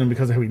discrediting him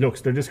because of how he looks.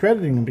 They're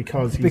discrediting him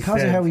because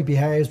of how he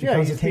behaves,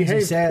 because of things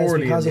he says,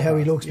 because of how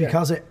he looks,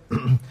 because of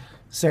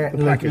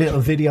certain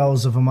little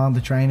videos of him on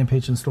the training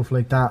pitch and stuff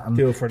like that, and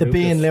the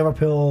being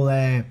Liverpool.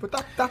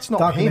 But that's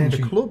not him. The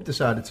club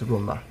decided to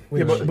run that.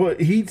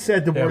 But he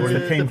said the words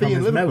that came from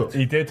his mouth.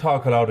 He did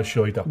talk a lot of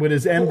shit with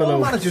his envelope. All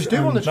managers do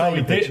on the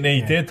training pitch.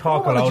 He did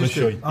talk a lot of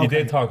shit. He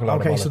did talk a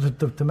lot. Okay, so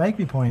to make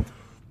my point,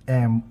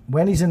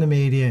 when he's in the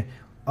media,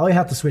 I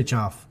had to switch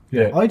off.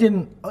 Yeah, it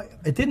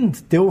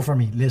didn't do it for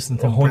me listening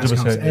to him press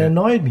conference. It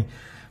annoyed me,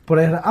 but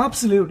I had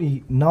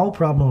absolutely no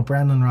problem with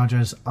Brendan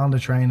Rodgers on the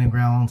training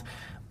ground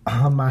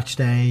on match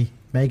day,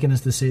 making his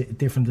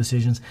different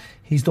decisions.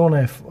 He's done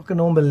a fucking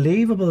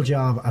unbelievable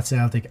job at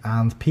Celtic,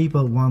 and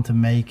people want to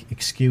make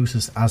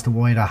excuses as to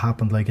why that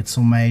happened, like it's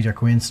some major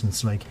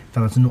coincidence, like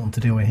that it's nothing to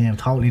do with him,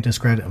 totally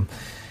discredit him.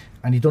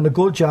 And he done a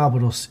good job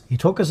with us. He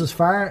took us as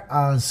far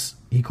as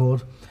he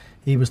could.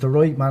 He was the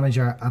right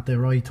manager at the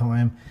right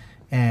time.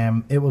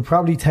 It will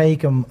probably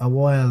take him a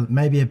while,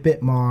 maybe a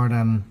bit more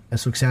than a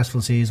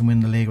successful season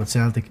winning the league with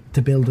Celtic,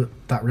 to build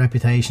that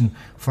reputation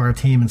for a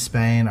team in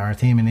Spain or a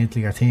team in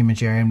Italy or a team in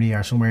Germany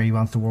or somewhere he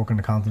wants to work on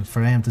the continent,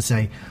 for him to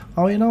say,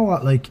 oh, you know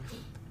what, we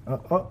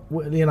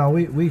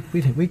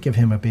give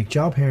him a big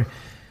job here.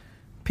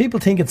 People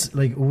think it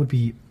would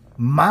be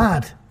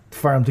mad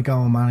for him to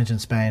go and manage in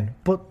Spain,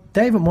 but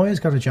David Moyes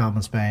got a job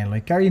in Spain,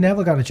 like Gary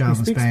Neville got a job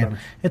in Spain.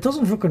 Spanish. It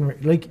doesn't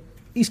fucking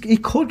he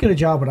could get a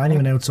job with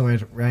anyone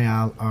outside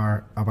Real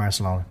or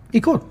Barcelona.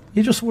 He could.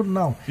 You just wouldn't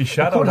know. He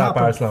shadowed at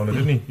Barcelona,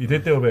 didn't he? He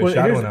did do a bit of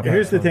shadowing at Barcelona.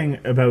 Here's the thing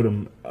about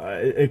him.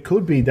 It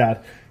could be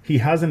that he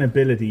has an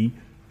ability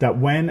that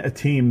when a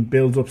team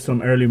builds up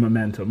some early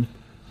momentum,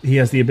 he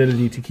has the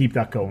ability to keep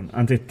that going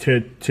and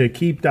to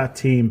keep that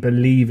team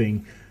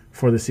believing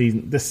for the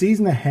season. The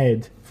season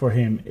ahead for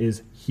him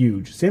is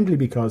huge, simply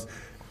because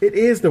It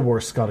is the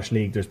worst Scottish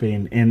league there's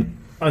been in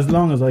as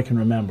long as I can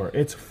remember.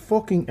 It's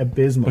fucking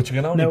abysmal. But you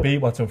can only beat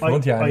what's in front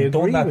of you, and you've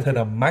done that to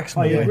the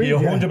maximum. You're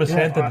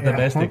 100% of the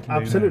domestic.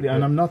 Absolutely,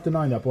 and I'm not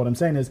denying that. But what I'm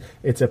saying is,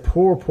 it's a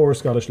poor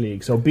Scottish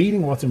league. So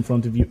beating what's in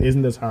front of you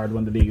isn't as hard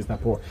when the league is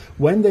that poor.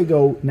 When they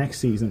go next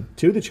season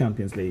to the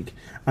Champions League,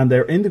 and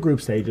they're in the group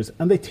stages,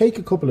 and they take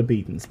a couple of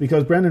beatings,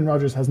 because Brendan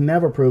Rodgers has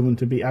never proven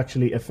to be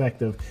actually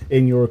effective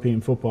in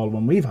European football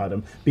when we've had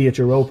him, be it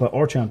Europa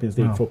or Champions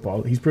League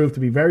football. He's proved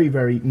to be very,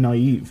 very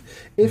naive.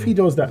 If he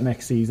does that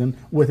next season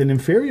with an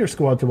inferior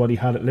squad to what he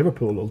had at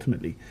Liverpool,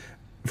 ultimately,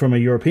 from a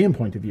European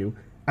point of view,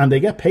 and they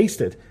get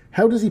pasted,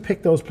 how does he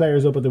pick those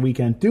players up at the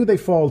weekend? Do they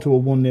fall to a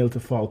 1-0 to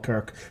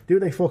Falkirk? Do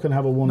they fucking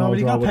have a 1-0 draw? No, but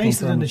he got with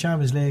pasted in Dunfermline? the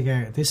Champions League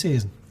this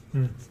season.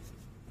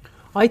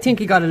 I think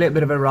he got a little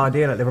bit of a raw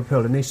deal at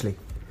Liverpool initially,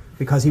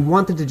 because he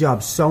wanted the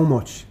job so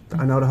much.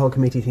 I know the whole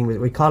committee thing,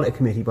 we call it a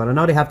committee, but I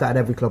know they have that at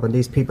every club, and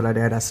these people are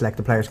there that select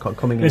the players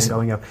coming in and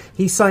going out.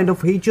 He signed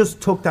up, he just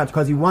took that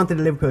because he wanted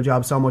the Liverpool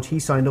job so much, he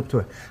signed up to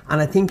it.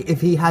 And I think if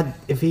he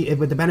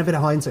with the benefit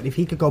of hindsight, if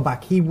he could go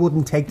back, he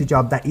wouldn't take the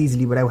job that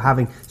easily without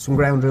having some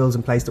ground rules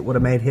in place that would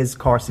have made his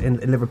course in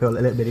Liverpool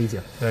a little bit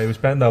easier. Yeah, he was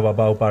bent over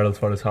both barrels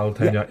for his whole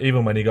tenure,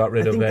 even when he got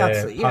rid of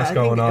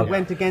Pascoe and all.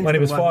 When he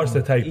was forced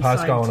to take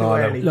Pascoe and all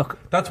out. Look,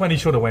 that's when he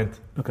should have went.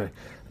 Okay.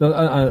 Look,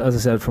 as I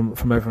said,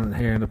 from everyone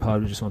here in the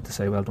pod, we just want to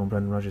say well done,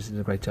 Brendan Rodgers. He did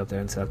a great job there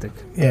in Celtic.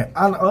 Yeah,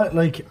 and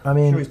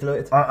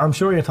I'm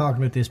sure you're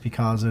talking about this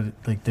because of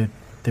like the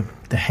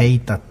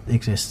hate that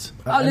exists.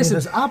 Listen,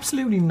 there's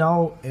absolutely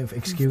no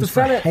excuse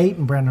for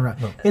hating Brendan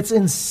Rodgers. No. It's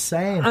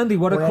insane. Andy,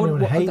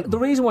 the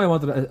reason why I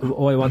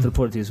wanted to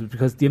put it to you was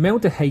because the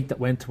amount of hate that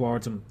went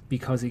towards him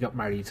because he got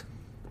married.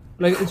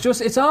 Like,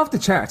 it's off the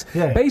chart.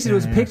 Basically, there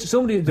was a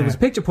picture. There was a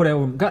picture put out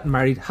of him getting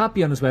married,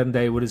 happy on his wedding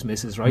day with his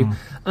missus, right?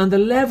 And the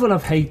level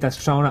of hate that's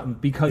thrown at him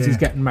because he's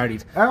getting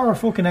married. Our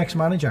fucking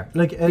ex-manager,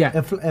 like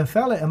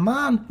a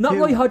man, not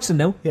Roy Hodgson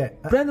now.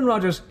 Brendan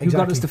Rodgers, who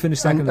got us to finish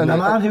second. And a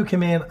man who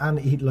came in and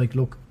he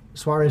look.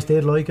 Suarez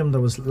did like him.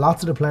 There was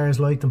lots of the players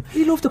liked him.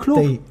 He loved the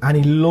club, and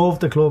he loved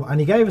the club, and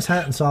he gave his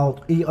heart and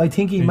soul. I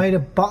think he might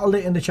have bottled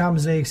it in the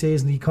Champions League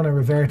season. He kind of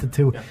reverted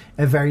to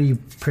a very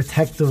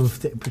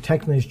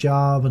protecting his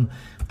job,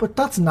 but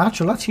that's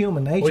natural. That's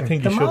human nature.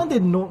 The man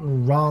did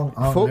nothing wrong.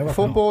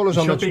 Footballers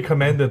should be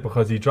commended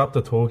because he dropped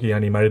a turkey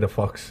and he married a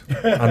fox,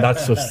 and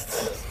that's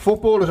just.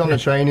 Footballers on the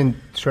training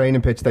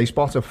pitch, they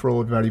spot a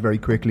fraud very, very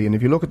quickly. And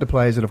if you look at the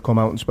players that have come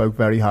out and spoke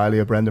very highly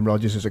of Brendan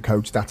Rodgers as a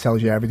coach, that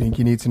tells you everything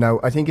you need to know.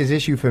 I think his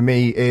issue for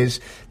me is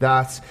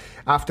that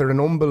after an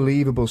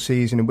unbelievable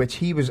season in which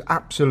he was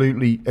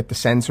absolutely at the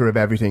centre of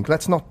everything,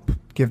 let's not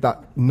give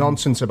that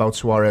nonsense about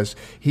Suarez.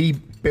 He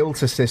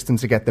built a system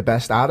to get the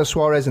best out of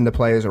Suarez and the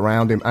players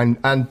around him,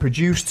 and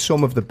produced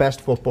some of the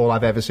best football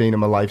I've ever seen in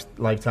my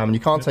lifetime. And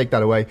you can't take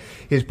that away.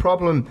 His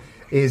problem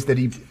is that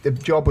the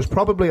job was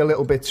probably a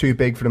little bit too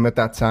big for him at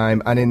that time,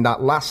 and in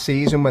that last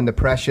season when the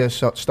pressure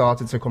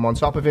started to come on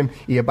top of him,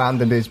 he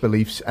abandoned his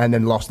beliefs and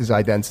then lost his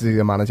identity as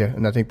a manager,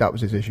 and I think that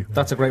was his issue.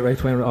 That's a great way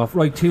to end it off.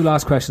 Right, two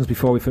last questions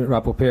before we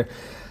wrap up here.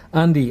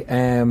 Andy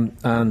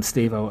and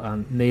Steve-O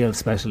and Neil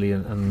especially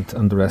and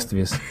the rest of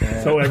you.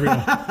 So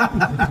everyone.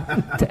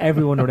 To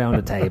everyone around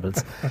the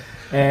tables.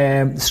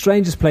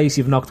 Strangest place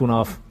you've knocked one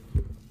off?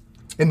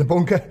 In the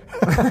bunker.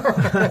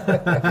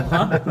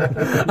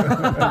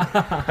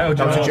 That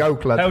was a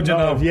joke, lad. How'd you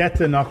know? I've yet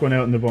to knock one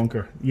out in the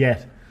bunker.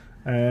 Yet.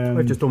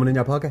 I've just done one in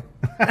your pocket.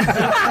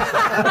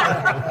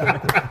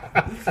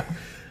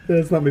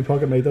 That's not my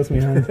pocket, mate. That's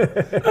my hand.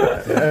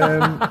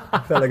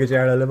 Felt like a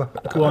jar of liver.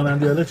 Go on,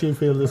 Andy. I'll let you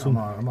feel this one.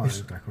 I'm on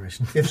with that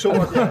question. If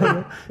someone,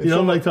 you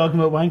don't like talking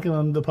about wanking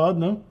on the pod,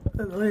 no?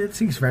 It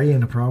seems very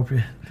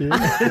inappropriate. Go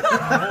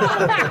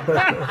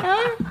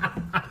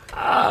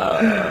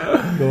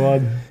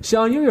on,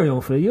 Sean. You're a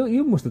young fella.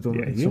 You must have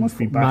done. You must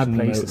be mad bashing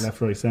places. left,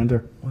 right,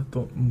 centre.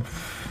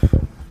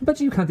 But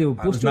you can't do a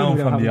bus down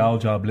journey from the old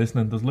job.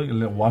 Listening, there's like a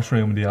little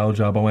washroom in the old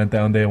job. I went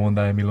down there one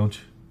day on my lunch.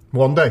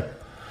 One day,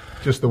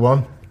 just the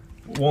one.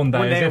 One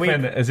day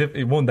as if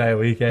 1 day a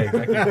week, yeah,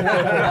 exactly.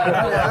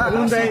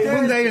 one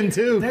day and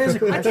two.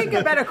 I think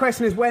a better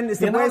question is where's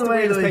the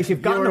weirdest place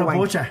you've gone to wank?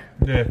 Butcher,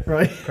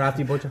 right?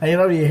 Crafty butcher. And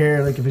you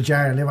hear like a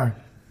jar of liver.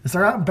 Is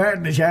there anything better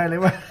than a jar of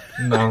liver?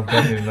 No,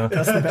 definitely not. Do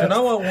you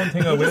know what one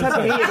thing I will say?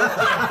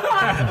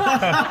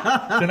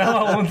 Do you know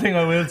what one thing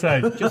I will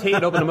say? Just heat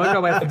it up in the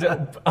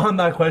microwave. On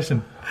that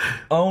question,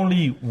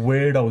 only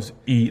weirdos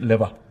eat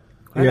liver.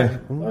 Yeah.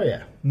 Oh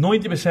yeah.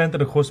 90% of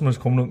the customers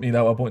coming up to me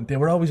that were, but they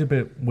were always a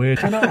bit weird.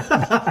 Do you know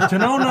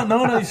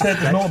that he said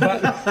there's no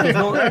bad?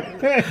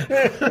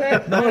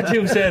 No, what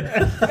you said.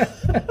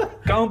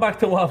 going back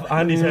to what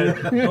Andy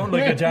said, don't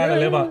like a jar of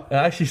liver. It's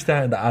actually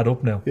starting to add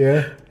up now.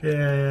 Yeah.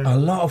 A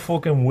lot of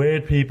fucking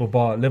weird people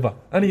bought liver.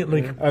 And he,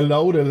 like a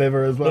load of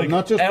liver as well. Like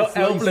Not just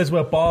outlets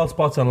with bald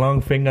spots and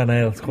long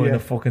fingernails kind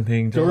of fucking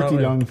thing. Dirty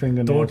long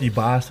fingernails. Dirty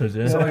bastards,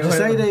 yeah. So would you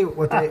say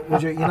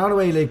you know the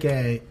way, like,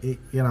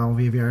 you know,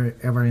 if you're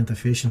ever into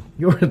fishing,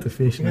 you're into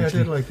fishing. Yeah,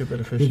 actually. I did like a bit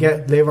of fishing. You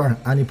get liver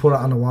and you put it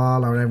on the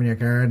wall or whatever in your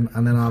garden,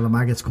 and then all the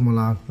maggots come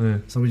along. Yeah.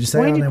 So would you say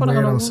Why all do you them put it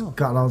on a weirdos wall?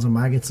 got loads of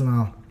maggots and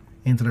all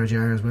into their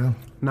jar as well?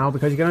 No,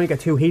 because you can only get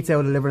 2 heats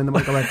out of the liver in the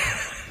microwave.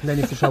 And then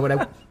you have to throw it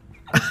out.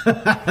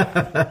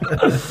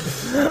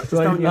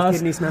 Your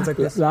kidney smells like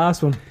this.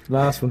 Last one.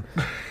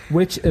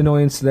 Which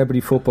annoying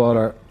celebrity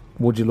footballer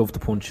would you love to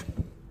punch?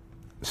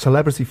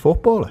 Celebrity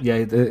footballer?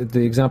 Yeah,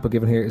 the example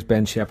given here is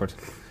Ben Shepherd.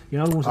 You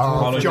know the ones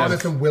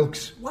Jonathan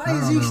Wilkes. Why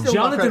is he still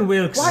Jonathan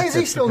Wilkes. Why is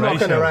he still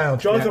knocking around?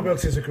 Jonathan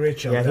Wilkes is a great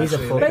show. Yeah, he's a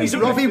fuck. He's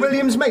Robbie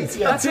Williams' mate.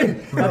 That's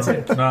it.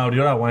 No,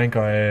 the other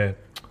wanker.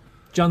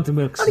 Jonathan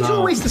Wilkes. And he's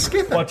always the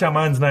skipper. What's your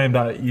man's name?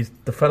 That he's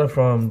the fella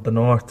from the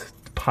north,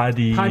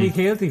 Paddy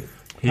Keelty.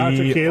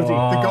 Patrick Keelty.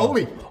 The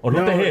goalie.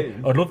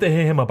 I'd love to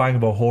hear him a bang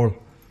of a hole.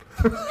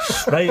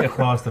 Straight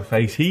across the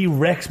face. He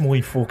wrecks my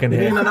fucking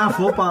head. They're not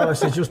footballers,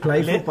 they just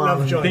play football.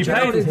 They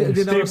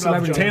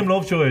played Tim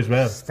Lovejoy as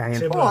well.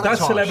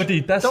 That's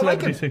celebrity. That's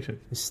celebrity fiction.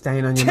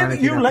 Staying on your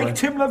You like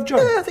Tim Lovejoy?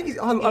 Yeah, I think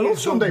I love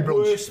Sunday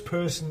brunch. Worst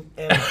person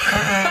ever.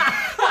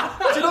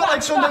 Do you not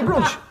like Sunday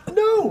brunch?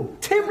 No,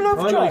 Tim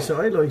Lovejoy. I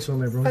like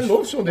Sunday brunch. I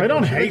love Sunday brunch. I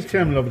don't hate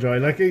Tim Lovejoy.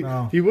 Like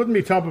he wouldn't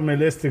be top of my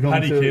list to come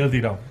Paddy to.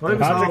 Keelty though.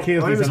 Patrick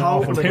Keelty's an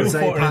awful. I was hoping Two-foot they into could the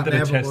say Pat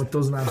chest. Neville, but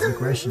doesn't answer the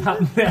question.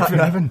 Pat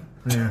Nevin.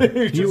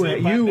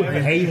 You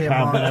hate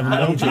Pat Nevin,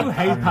 don't you? You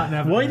hate Pat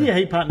Nevin. Why do you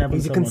hate Pat Nevin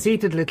He's a so much?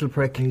 conceited little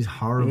prick. He's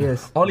horrible.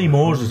 Yes. Ollie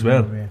Moores as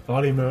well.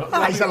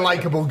 He's a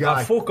likeable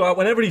guy. Fuck off.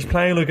 Whenever he's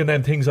playing like in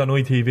them things on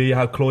ITV,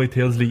 how Clyde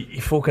Tilsley, he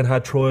fucking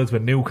had trials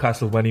with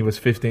Newcastle when he was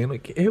 15.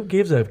 Like, who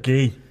gives a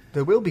gee?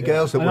 There will be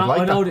girls that would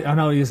like that. I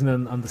know he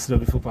isn't on the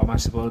celebrity football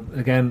match, but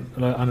again,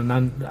 like on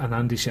an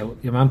Andy show,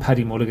 your man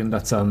Paddy Mulligan,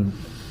 that's on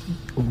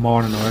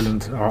Morning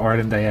Ireland or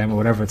Ireland AM or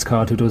whatever it's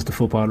called, who does the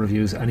football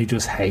reviews, and he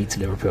just hates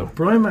Liverpool.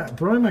 Brian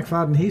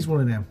McFadden, he's one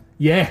of them.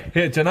 Yeah.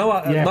 Do you know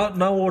what? Yeah.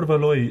 Not word of a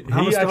lie.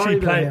 He actually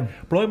played.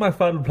 Brian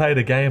McFadden played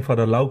a game for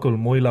my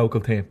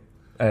local team,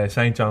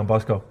 St John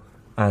Bosco.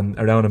 And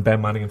around in Ben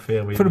Manningham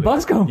Field. For the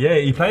Bosco? Yeah,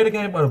 he played a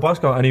game for the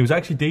Bosco and he was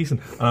actually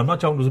decent. And I'm not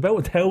joking, there was about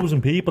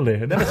 1,000 people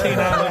there. I've never seen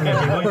that like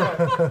every night.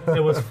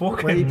 It was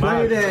fucking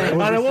mad.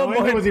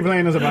 Was he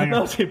playing as a banger?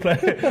 No, he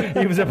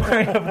was a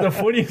banger. The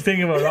funniest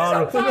thing about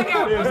Ronald. You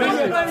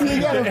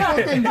get a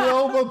fucking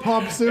global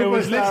pop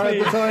superstar at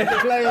the time to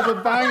play as a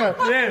banger.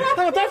 Yeah.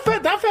 No,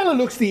 that fella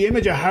looks the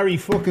image of Harry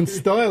fucking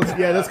Styles.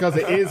 Yeah, that's because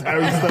it is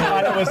Harry Styles.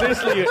 And it was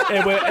literally,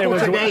 it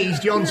was Today's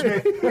John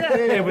Smith.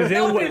 it was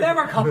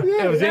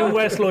in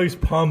Westlife's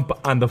pump,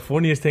 and the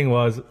funniest thing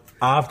was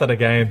after the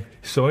game,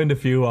 signed a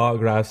few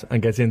autographs and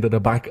gets into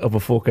the back of a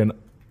fucking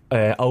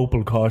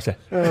Opel Corsa.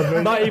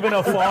 Not even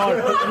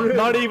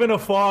a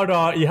Ford.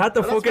 He had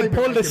to fucking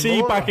pull the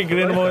seat back and get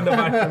in in the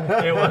back.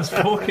 It was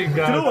fucking good.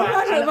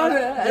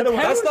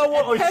 That's not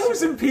what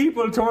 1,000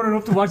 people turning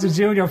up to watch a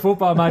junior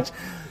football match.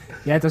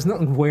 Yeah, there's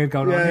nothing weird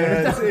going on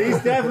here.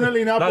 He's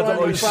definitely not.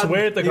 I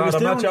swear to God,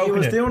 I'm not joking. He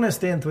was doing a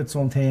stint with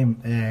some team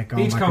going back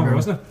Beachcomber, about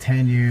wasn't it?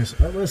 10 years.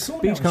 It was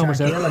Beachcomber,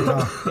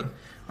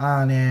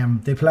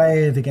 and they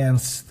played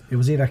against, it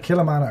was either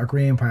Killamana or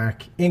Green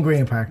Park, in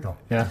Green Park though.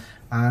 Yeah.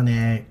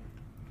 And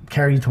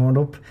Kerry turned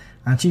up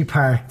and she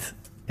parked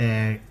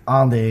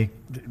on the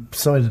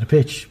side of the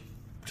pitch,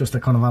 just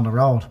kind of on the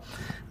road.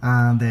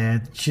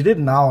 And she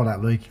didn't know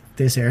that, like,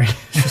 this area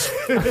is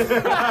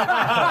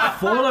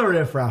full of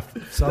riffraff.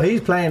 So he's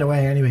playing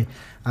away anyway.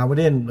 And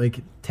within like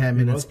 10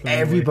 minutes,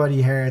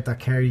 everybody heard that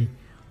Kerry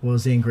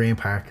was in Green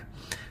Park.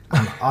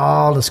 And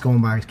all the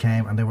scumbags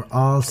came and they were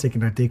all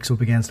sticking their dicks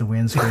up against the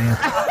windscreen. She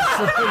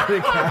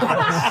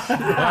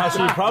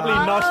probably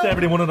notched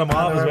every one of them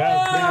off as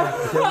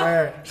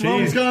well.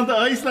 She's gone to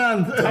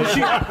Iceland.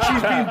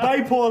 She's been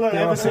bipolar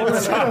ever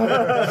since.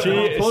 She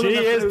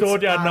is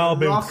dirty and no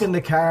boots. Rocking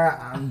the car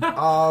and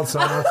all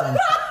sorts. And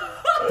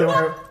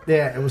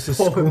it was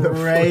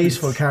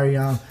disgraceful carry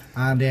on.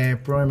 And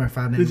Brian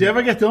McFadden. Did you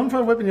ever get done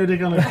for whipping your dick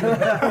on it?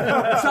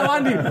 So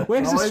Andy,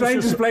 where's the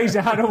strangest place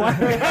you had a wank?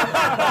 But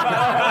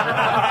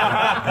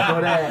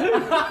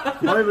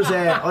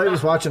I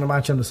was watching a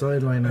match on the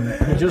sideline,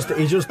 and he just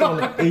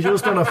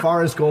done a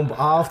Forrest Gump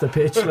off the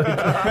pitch, like,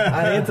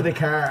 and into the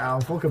car,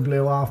 and fucking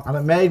blew off. And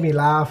it made me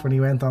laugh when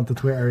he went onto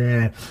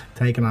Twitter,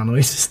 taking on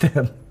ISIS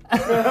then.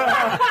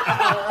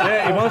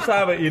 Yeah, he wants to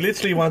have it. He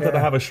literally wanted to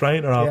have a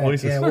straightener off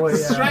ISIS. He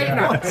was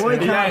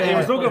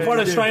looking for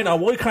the straightener.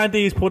 Why can't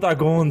these put their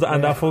guns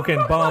and their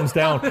fucking bombs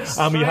down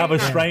and we have a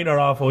straightener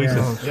off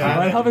ISIS?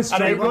 I have a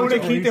straightener. And Rona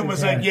Keaton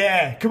was like,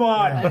 "Yeah, come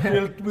on."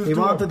 He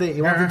wanted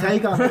to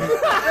take on.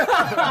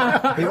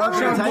 He wanted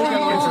to take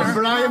on.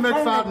 Brian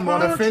McFadden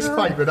won a fist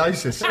fight with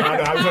ISIS.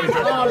 I was only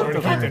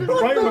joking.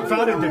 Brian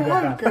McFadden did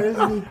want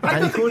that.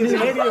 And he couldn't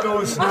any of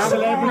those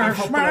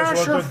celebrity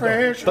footballers.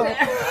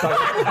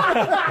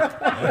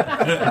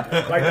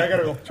 Right, I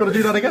gotta go. Do you want to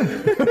do that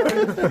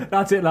again?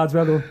 That's it, lads.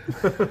 Well done.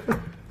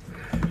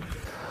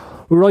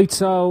 Right,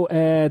 so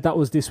that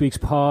was this week's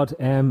pod.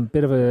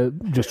 Bit of a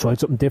just tried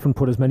something different,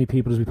 put as many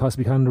people as we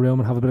possibly can in the room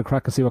and have a bit of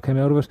crack and see what came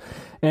out of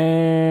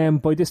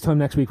it. By this time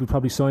next week, we'll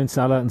probably sign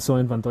Salah and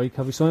sign Van Dijk.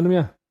 Have we signed them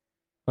yet?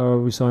 Or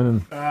are we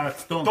signing?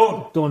 It's done.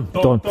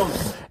 Done.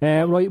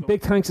 Right,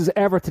 big thanks as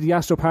ever to the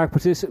Astro Park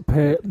especially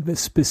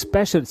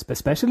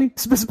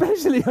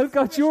I've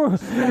got your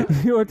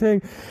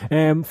thing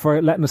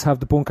for letting us have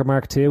the Bunker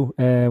Mark II.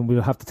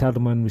 We'll have to tell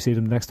them when we see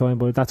them next time,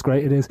 but that's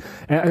great. It is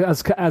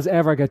as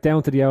ever. Get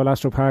down to the old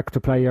Astro Park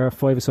to play your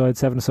 5-a-side,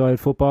 7-a-side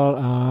football,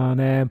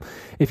 and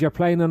if you're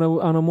playing on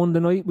a Monday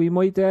night, we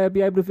might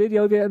be able to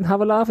video you and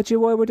have a laugh at you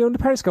while we're doing the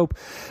Periscope.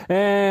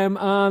 And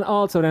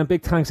also then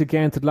big thanks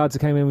again to the lads that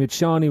came in with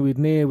Shawnee, with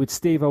Neil, with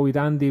Steve, with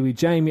Andy, with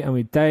Jamie, and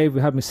with Dave.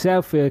 We had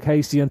myself,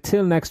 Casey.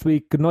 Until next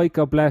week, good night,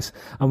 God bless,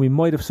 and we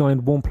might have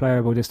signed one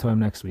player by this time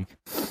next week.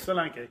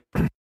 Solanke.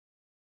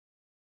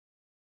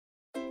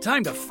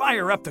 Time to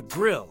fire up the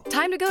grill.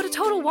 Time to go to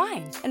Total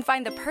Wine and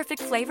find the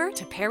perfect flavor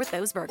to pair with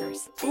those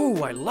burgers.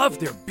 Ooh, I love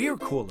their beer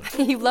cooler.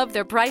 You love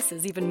their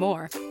prices even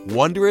more.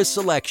 Wondrous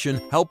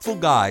selection, helpful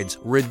guides,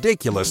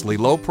 ridiculously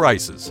low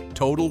prices.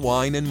 Total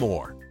Wine and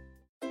more.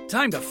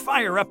 Time to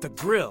fire up the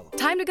grill.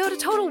 Time to go to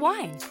Total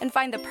Wine and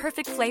find the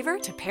perfect flavor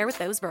to pair with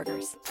those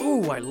burgers.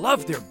 Ooh, I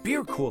love their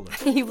beer cooler.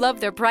 You love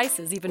their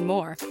prices even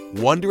more.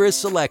 Wondrous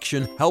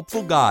selection,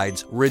 helpful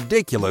guides,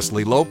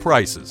 ridiculously low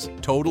prices.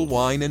 Total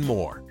Wine and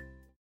more.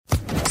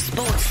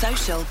 Sports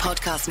Social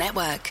Podcast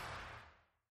Network.